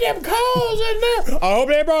go get them coals in there. I hope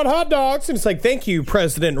they brought hot dogs. And it's like, thank you,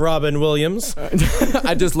 President Robin Williams.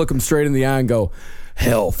 I just look him straight in the eye and go,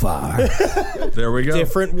 hellfire. There we go.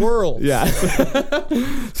 Different world. Yeah.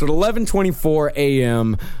 So at 11:24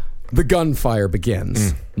 a.m., the gunfire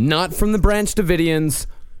begins. Not from the Branch-Davidians,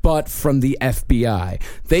 but from the FBI.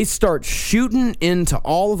 They start shooting into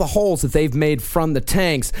all of the holes that they've made from the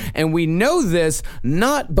tanks, and we know this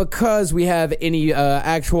not because we have any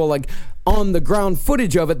actual on the ground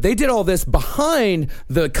footage of it. They did all this behind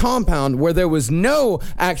the compound where there was no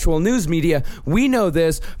actual news media. We know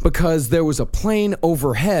this because there was a plane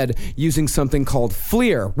overhead using something called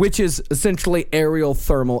FLIR, which is essentially aerial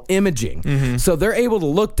thermal imaging. So they're able to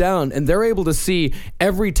look down and they're able to see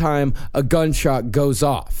every time a gunshot goes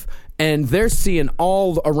off. And they're seeing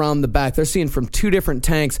all around the back. They're seeing from two different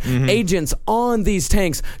tanks, agents on these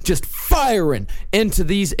tanks just firing into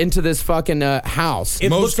this fucking house. It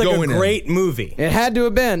looks like a great movie. It had to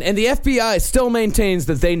have been. And the FBI still maintains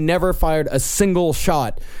that they never fired a single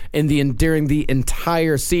shot during the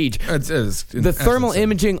entire siege. The thermal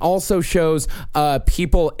imaging also shows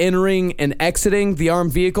people entering and exiting the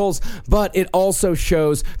armed vehicles, but it also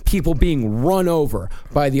shows people being run over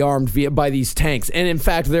by these tanks. And in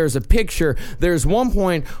fact, there's a picture. There's one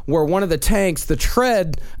point where one of the tanks, the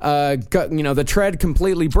tread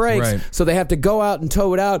completely breaks, so they have to go out and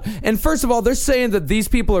tow it out. And first of all, they're saying that these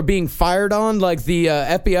people are being fired on, like the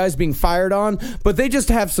FBI is being fired on, but they just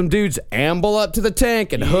have some dudes amble up to the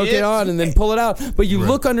tank and hook hook it on and then pull it out. But you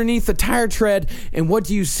look underneath the tire tread, and what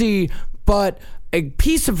do you see but a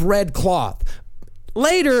piece of red cloth?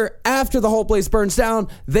 Later, after the whole place burns down,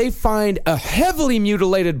 they find a heavily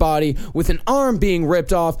mutilated body with an arm being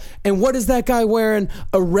ripped off. And what is that guy wearing?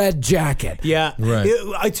 A red jacket. Yeah. Right.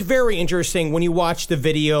 It's very interesting when you watch the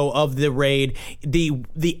video of the raid.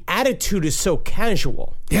 The attitude is so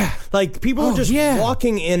casual. Yeah. Like, people are just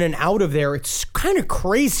walking in and out of there. It's kind of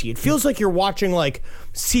crazy. It feels like you're watching, like,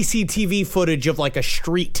 CCTV footage of, like, a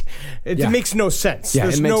street. It makes no sense. Yeah,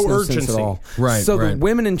 There's it makes no no urgency. sense at all. Right, So right. the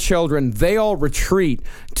women and children, they all retreat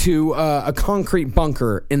to a concrete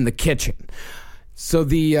bunker in the kitchen. So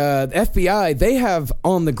the FBI, they have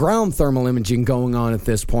on-the-ground thermal imaging going on at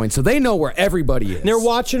this point, so they know where everybody is. And they're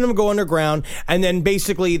watching them go underground, and then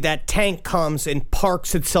basically that tank comes and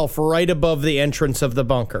parks itself right above the entrance of the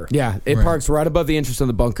bunker. Yeah, it parks right above the entrance of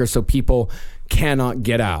the bunker, so people cannot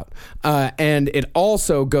get out. And it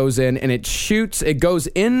also goes in and it goes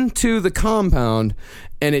into the compound,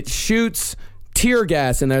 and it shoots tear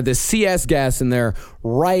gas in there, the CS gas in there,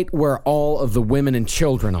 right where all of the women and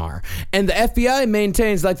children are. And the FBI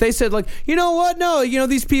maintains, like they said, like, you know what? No,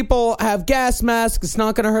 these people have gas masks. It's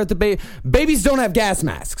not going to hurt the baby. Babies don't have gas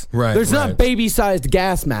masks. Right. There's not baby-sized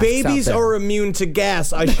gas masks. Babies out there. are immune to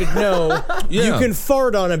gas, I should know. Yeah. You can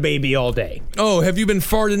fart on a baby all day. Oh, have you been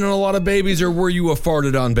farting on a lot of babies, or were you a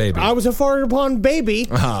farted on baby? I was a farted upon baby,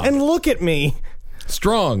 and look at me.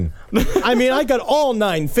 Strong. I mean, I got all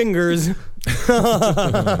 9 fingers.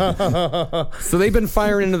 So they've been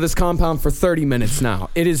firing into this compound for 30 minutes now.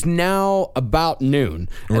 It is now about noon.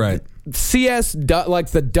 Right.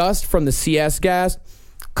 Like the dust from the CS gas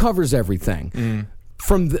covers everything.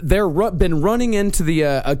 Been running into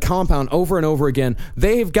the compound over and over again.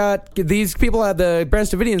 They've got these people at the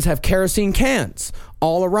Branch-Davidians have kerosene cans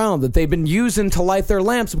all around that they've been using to light their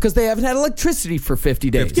lamps because they haven't had electricity for 50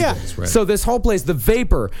 days. 50 days, right. So this whole place, the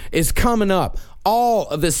vapor is coming up. All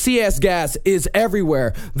of the CS gas is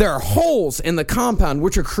everywhere. There are holes in the compound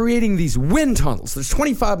which are creating these wind tunnels. There's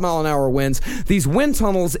 25-mile-an-hour winds. These wind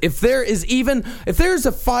tunnels, if there's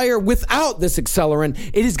a fire without this accelerant,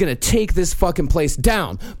 it is going to take this fucking place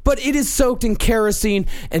down. But it is soaked in kerosene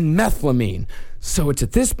and methylamine. So it's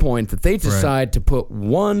at this point that they decide to put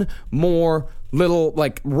one more little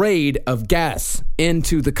raid of gas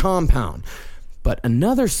into the compound. But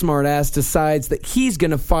another smartass decides that he's going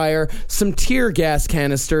to fire some tear gas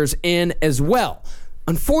canisters in as well.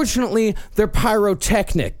 Unfortunately, they're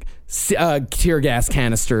pyrotechnic tear gas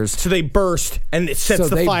canisters. So they burst, and it sets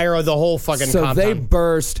the fire of the whole fucking compound. So they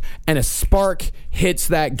burst, and a spark hits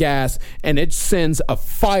that gas, and it sends a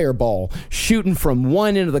fireball shooting from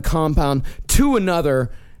one end of the compound to another,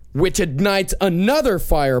 which ignites another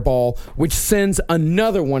fireball, which sends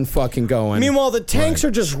another one fucking going. Meanwhile, the tanks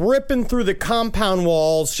are just ripping through the compound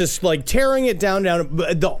walls, just tearing it down.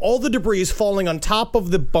 All the debris is falling on top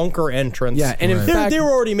of the bunker entrance. Yeah, and in fact, they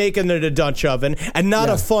were already making it a Dutch oven, and not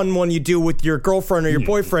a fun one you do with your girlfriend or your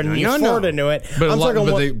boyfriend, and you fart into it. But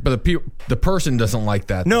the person doesn't like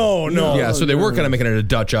that. No. Yeah, so they were kind of making it a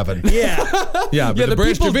Dutch oven. Yeah. Yeah, but the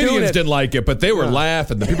people doing Branch-Davidians it- didn't like it, but they were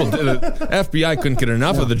laughing. The FBI couldn't get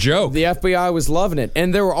enough of the joke. The FBI was loving it.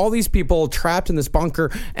 And there were all these people trapped in this bunker.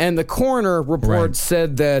 And the coroner report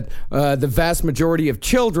said that the vast majority of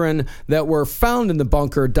children that were found in the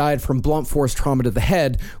bunker died from blunt force trauma to the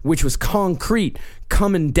head, which was concrete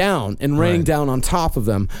coming down and raining down on top of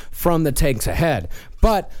them from the tanks ahead.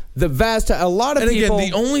 But a lot of people... And again,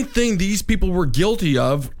 the only thing these people were guilty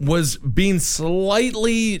of was being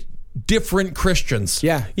slightly different Christians.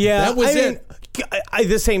 Yeah. That was it. At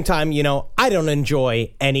the same time, I don't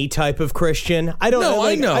enjoy any type of Christian. I don't know.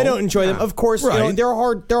 I don't enjoy them. Of course, they're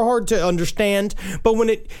hard to understand. But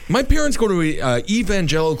my parents go to a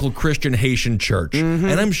evangelical Christian Haitian church, and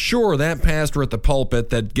I'm sure that pastor at the pulpit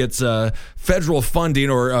that gets federal funding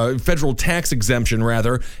or federal tax exemption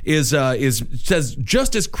rather says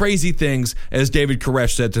just as crazy things as David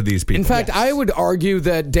Koresh said to these people. In fact, I would argue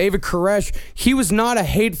that David Koresh, he was not a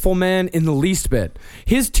hateful man in the least bit.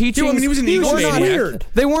 His teachings, he was an egomaniac. weird.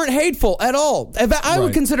 They weren't hateful at all. I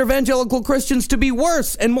would consider evangelical Christians to be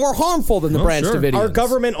worse and more harmful than the Branch-Davidians. Our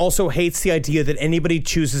government also hates the idea that anybody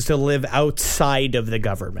chooses to live outside of the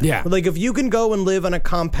government. Yeah. If you can go and live on a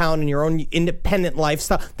compound in your own independent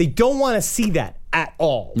lifestyle, they don't want to see that at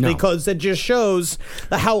all. No. Because it just shows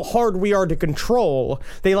how hard we are to control.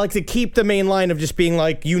 They like to keep the main line of just being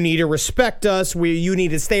like, you need to respect us, you need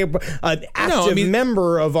to stay an active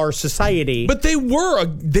member of our society. But they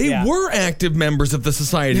were active members of the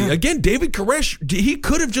society. Yeah. Again, David Koresh, he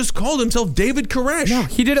could have just called himself David Koresh. No,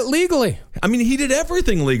 he did it legally. I mean, he did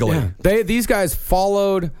everything legally. Yeah. These guys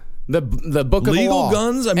followed The book of the Legal law.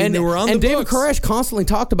 guns? I mean, they were on the And David books. Koresh constantly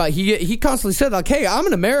talked about, he constantly said, like, hey, I'm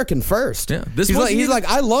an American first. Yeah, He's like,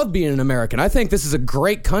 I love being an American. I think this is a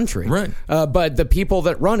great country. Right. But the people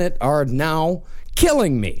that run it are now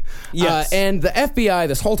killing me. Yes. And the FBI,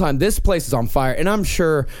 this whole time, this place is on fire. And I'm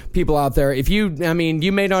sure people out there, you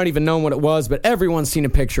may not even know what it was, but everyone's seen a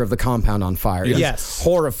picture of the compound on fire. Yes. It's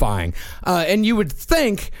horrifying. And you would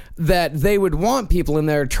think that they would want people in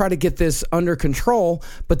there to try to get this under control,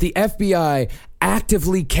 but the FBI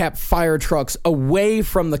actively kept fire trucks away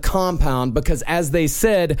from the compound because, as they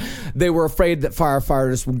said, they were afraid that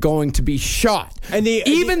firefighters were going to be shot. And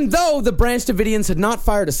even though the Branch-Davidians had not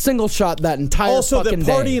fired a single shot that entire fucking the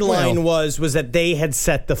party day. line was that they had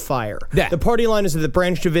set the fire. Yeah. The party line is that the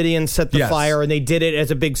Branch-Davidians set the fire, and they did it as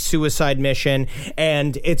a big suicide mission.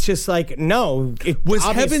 And it's just like, no, it Was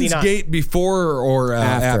obviously Heaven's not. Gate before or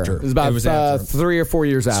after? It was about after. 3 or 4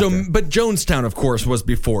 years after. So, but Jonestown, of course, was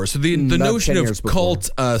before. So the About notion 10 of years before.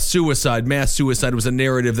 cult suicide, mass suicide, was a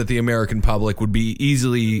narrative that the American public would be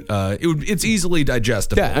easily. It's easily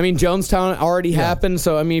digestible. Yeah, I mean, Jonestown already happened.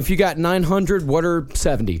 So, I mean, if you got 900, what are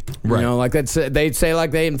 70? Right. You know, like they'd say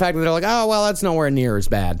like in fact, they're like, oh, well, that's nowhere near as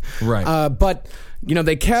bad. Right. But you know,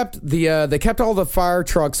 they kept all the fire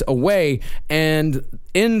trucks away, and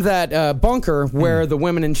in that bunker where the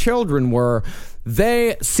women and children were,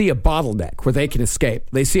 they see a bottleneck where they can escape.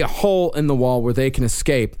 They see a hole in the wall where they can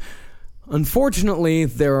escape. Unfortunately,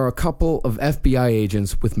 there are a couple of FBI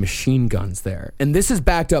agents with machine guns there, and this is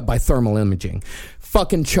backed up by thermal imaging.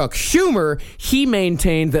 Fucking Chuck Schumer, he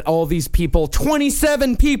maintained that all these people,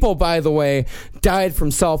 27 people, by the way, died from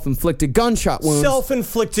self-inflicted gunshot wounds.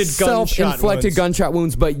 Self-inflicted gunshot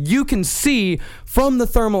wounds. But you can see from the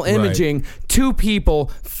thermal imaging 2 people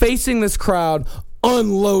facing this crowd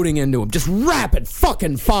unloading into them. Just rapid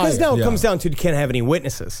fucking fire. Because now it comes down to you can't have any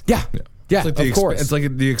witnesses. Yeah. Yeah, It's like of course. It's like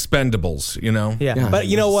the Expendables, you know? Yeah. But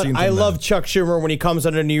you know what? Scenes I from love that. Chuck Schumer when he comes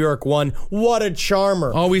under New York 1. What a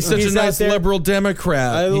charmer. Oh, he's such a out nice there. liberal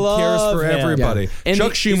Democrat. He cares for him. everybody. Yeah. And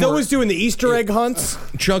Chuck He's Schumer. always doing the Easter egg hunts.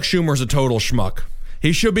 Chuck Schumer's a total schmuck.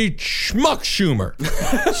 He should be Schmuck Schumer.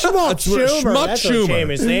 Schmuck Schumer. That's what came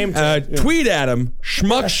his name to. Tweet at him,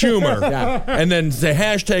 Schmuck Schumer. And then say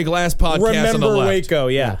hashtag last podcast on the Remember left. Waco,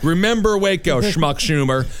 yeah. Remember Waco, Schmuck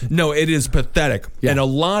Schumer. No, it is pathetic. Yeah. And a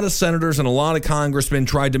lot of senators and a lot of congressmen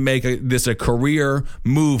tried to make this a career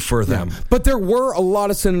move for them. But there were a lot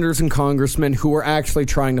of senators and congressmen who were actually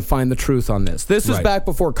trying to find the truth on this. This was Right. back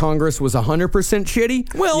before Congress was 100%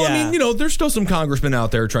 shitty. Well, I Yeah. mean, you know, there's still some congressmen out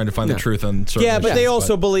there trying to find the truth on certain Yeah, but issues, they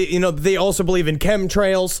also believe, they also believe in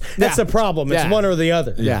chemtrails. That's Yeah. the problem. It's Yeah. one or the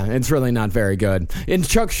other. Yeah, it's really not very good. And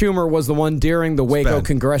Chuck Schumer was the one during the Waco bad.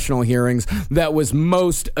 congressional hearings that was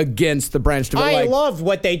most against the Branch-Davidians. I loved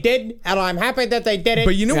what they did, and I'm happy that they did it.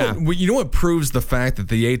 But you know Yeah. what? You know what proves the fact that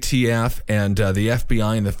the ATF and the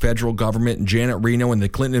FBI and the federal government and Janet Reno and the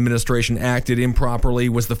Clinton administration acted improperly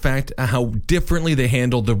was the fact how differently they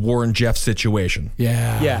handled the Warren Jeff situation.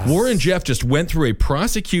 Yeah. Warren Jeff just went through a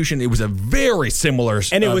prosecution. It was a very similar,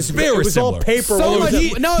 And it was very all similar. paper. So It much- was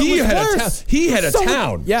He, no, it he was had worse. he had a So-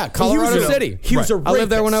 town. Yeah, Colorado He was a- City. he was a I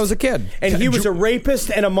lived there rapist. when I was a kid. And he was a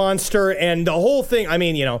rapist and a monster, and the whole thing. I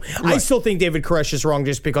mean, I still think David Koresh is wrong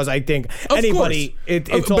just because I think Of anybody. course. It's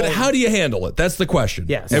but all, how do you handle it? That's the question.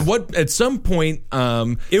 Yes. At some point,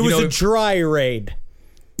 it was a dry raid.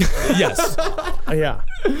 yes. Yeah.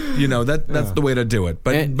 You know, that's the way to do it.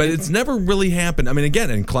 But it's never really happened. I mean, again,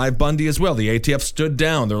 and Clive Bundy as well. The ATF stood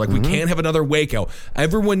down. They're like, we can't have another Waco.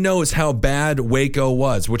 Everyone knows how bad Waco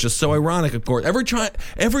was, which is so ironic, of course.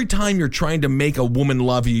 Every time you're trying to make a woman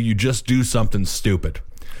love you, you just do something stupid.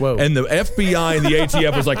 Whoa. And the FBI and the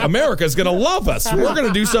ATF was like, America's going to love us. We're going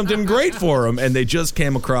to do something great for them. And they just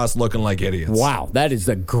came across looking like idiots. Wow, that is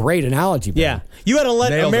a great analogy, Ben. Yeah. You got to let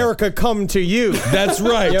Nailed America come to you. That's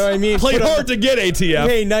right. You know what I mean? Play Put hard to get, ATF.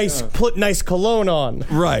 Hey, put nice cologne on.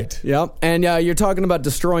 Right. Yep. And you're talking about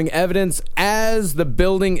destroying evidence. As the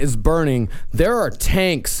building is burning, there are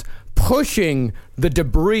tanks pushing the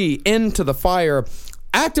debris into the fire,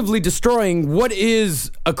 actively destroying what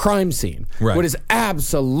is a crime scene. Right. What is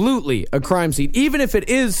absolutely a crime scene. Even if it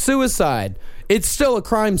is suicide, it's still a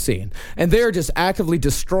crime scene. And they're just actively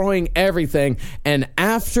destroying everything. And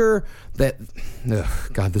after that,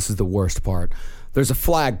 God, this is the worst part. There's a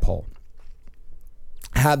flagpole.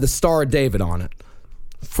 Had the Star of David on it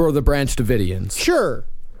for the Branch-Davidians. Sure.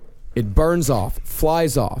 It burns off,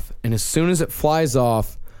 flies off, and as soon as it flies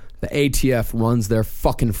off, the ATF runs their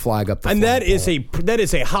fucking flag up the And that flagpole.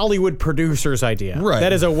 is a Hollywood producer's idea. Right.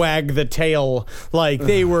 That is a wag the tail. Like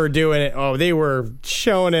they were doing it. Oh, they were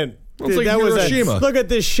showing it. Well, it's like that Hiroshima. look at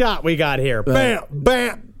this shot we got here. Bam,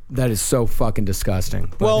 bam. That is so fucking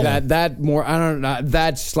disgusting. Well, that more, I don't know.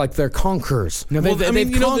 That's like they're conquerors. You know,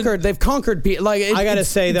 they've conquered people. Like I gotta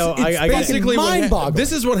say though, I basically mind-boggling.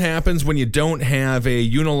 this is what happens when you don't have a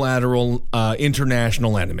unilateral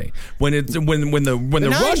international enemy. When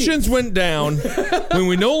the Russians went down, when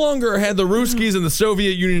we no longer had the Ruskies and the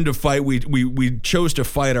Soviet Union to fight, we chose to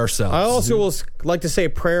fight ourselves. I also will like to say a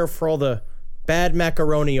prayer for all the bad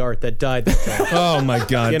macaroni art that died that day. Oh my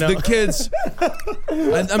God! You know? The kids.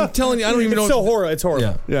 I'm telling you, I don't even know. It's so horrible. It's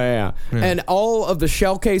horrible. Yeah. And all of the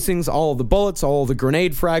shell casings, all of the bullets, all of the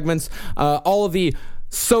grenade fragments, all of the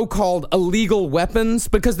so-called illegal weapons,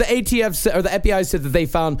 because the ATF or the FBI said that they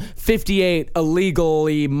found 58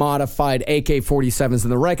 illegally modified AK-47s in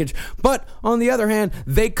the wreckage. But on the other hand,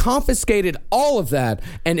 they confiscated all of that,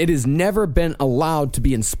 and it has never been allowed to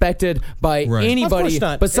be inspected by anybody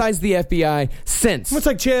besides the FBI since. It's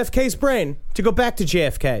like JFK's brain, to go back to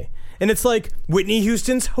JFK. And it's like Whitney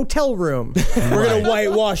Houston's hotel room. We're going to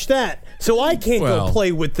whitewash that. So I can't go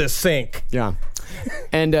play with the sink. Yeah.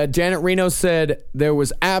 And Janet Reno said there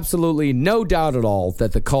was absolutely no doubt at all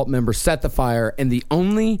that the cult member set the fire, and the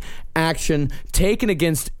only action taken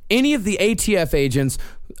against any of the ATF agents,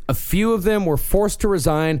 a few of them were forced to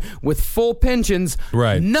resign with full pensions,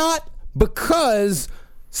 not because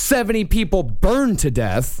 70 people burned to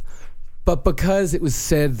death, but because it was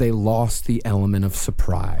said they lost the element of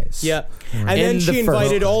surprise. Yeah. And then she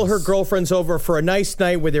invited all her girlfriends over for a nice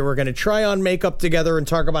night where they were going to try on makeup together and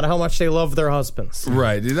talk about how much they love their husbands.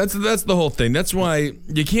 Right. That's the whole thing. That's why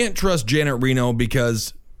you can't trust Janet Reno,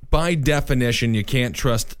 because by definition you can't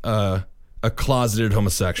trust a closeted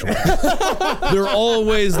homosexual. They're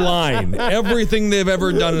always lying. Everything they've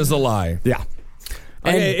ever done is a lie. Yeah.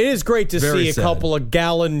 And it is great to see a sad. couple of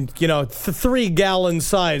gallon, 3-gallon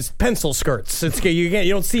sized pencil skirts. You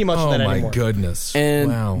don't see much of that anymore. Oh my goodness.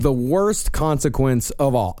 And the worst consequence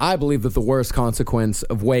of all, I believe that the worst consequence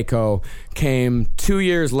of Waco came 2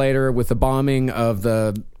 years later with the bombing of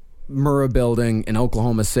the Murrah building in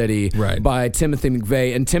Oklahoma City by Timothy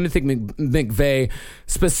McVeigh. And Timothy McVeigh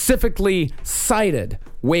specifically cited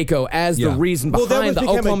Waco as the reason behind the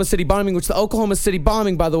Oklahoma City bombing, which the Oklahoma City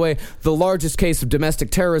bombing, by the way, the largest case of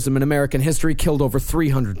domestic terrorism in American history, killed over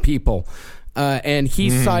 300 people. And he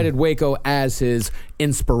cited Waco as his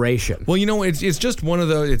inspiration. Well, it's just one of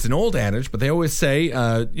those. It's an old adage, but they always say,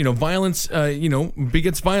 violence,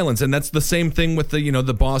 begets violence, and that's the same thing with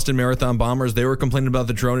the Boston Marathon bombers. They were complaining about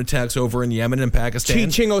the drone attacks over in Yemen and Pakistan,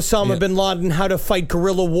 teaching Osama bin Laden how to fight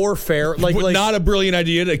guerrilla warfare. Not a brilliant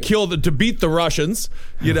idea to beat the Russians.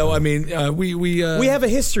 We have a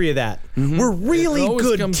history of that. We're really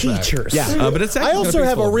good teachers. But it's I also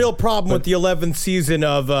have a real problem with the 11th season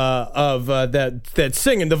of that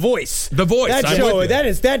singing, The Voice. The Voice.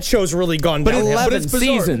 That show's really gone down. 11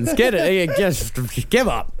 seasons. Get it? Just give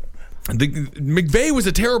up. McVeigh was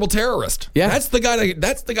a terrible terrorist. Yeah, that's the guy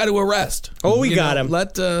to arrest. Oh, we got him.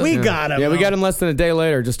 We got him. Yeah, we got him less than a day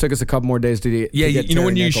later. Just took us a couple more days to get. You know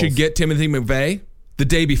when you should get Timothy McVeigh? The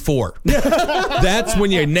day before. That's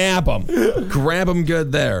when you nab them. Grab them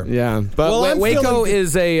good there. Yeah. But Waco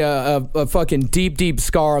is a fucking deep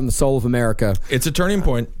scar on the soul of America. It's a turning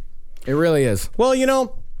point. It really is. Well,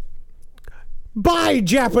 bye,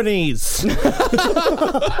 Japanese. That's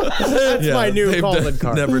my new calling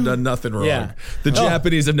card. Never done nothing wrong. Yeah. The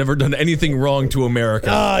Japanese have never done anything wrong to America.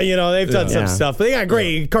 They've done some stuff. But they got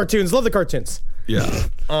great cartoons. Love the cartoons. Yeah.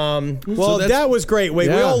 That was great. We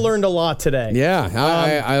all learned a lot today.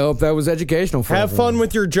 Yeah. I hope that was educational for Have everyone. fun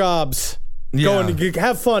with your jobs. Yeah.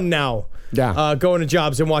 Have fun now. Yeah. Going to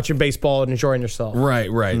jobs and watching baseball and enjoying yourself. Right.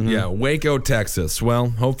 Yeah. Waco, Texas. Well,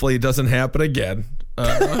 hopefully it doesn't happen again.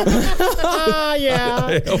 It's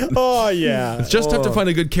just tough to find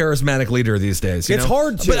a good charismatic leader these days. It's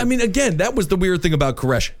hard to. But again, that was the weird thing about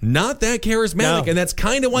Koresh. Not that charismatic, and that's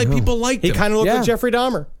kind of why people liked him. He kind of looked like Jeffrey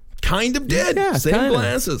Dahmer. Kind of did. Yeah, same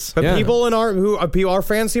glasses. But people our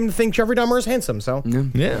fans seem to think Jeffrey Dahmer is handsome. So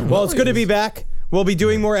Well, it's good to be back. We'll be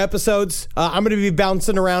doing more episodes. I'm going to be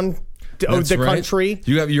bouncing around the country.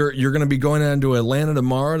 You're going to be going down to Atlanta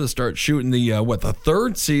tomorrow to start shooting the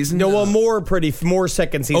third season. No, more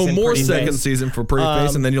second season. Oh, more second season for Pretty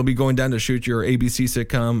Face, and then you'll be going down to shoot your ABC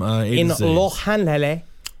sitcom in Los Angeles.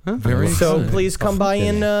 Very so exciting. please come by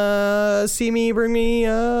and see me. Bring me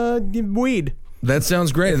weed. That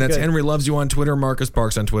sounds great. And that's good. Henry Loves You on Twitter, Marcus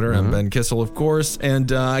Parks on Twitter. I'm Ben Kissel, of course.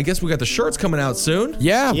 And I guess we got the shirts coming out soon.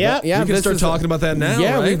 Yeah. We can start talking about that now,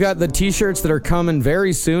 Yeah, right? we've got the T-shirts that are coming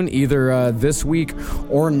very soon, either this week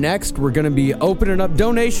or next. We're going to be opening up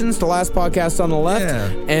donations to Last Podcast on the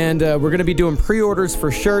Left, and we're going to be doing pre-orders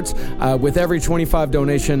for shirts with every $25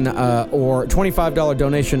 donation or $25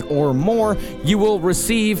 donation or more. You will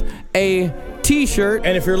receive a T-shirt.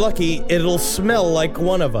 And if you're lucky, it'll smell like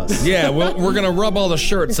one of us. Yeah, we're going to rub all the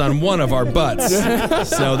shirts on one of our butts.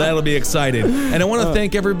 So that'll be exciting. And I want to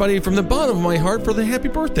thank everybody from the bottom of my heart for the happy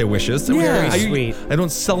birthday wishes. Very sweet. I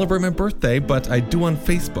don't celebrate my birthday, but I do on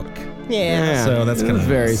Facebook. Yeah. So that's kind of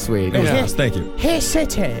very sweet. Yes, thank you. Hey,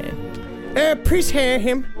 Satan. Please hear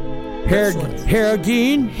him. Hair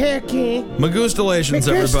again. Here, King. Magustalations,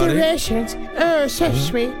 everybody. Restorations. Oh, so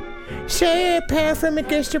sweet. Say a prayer for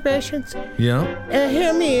Magustalations. Yeah.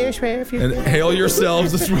 Hear me as well if you And hail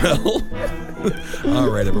yourselves as well. All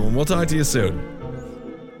right, everyone. We'll talk to you soon.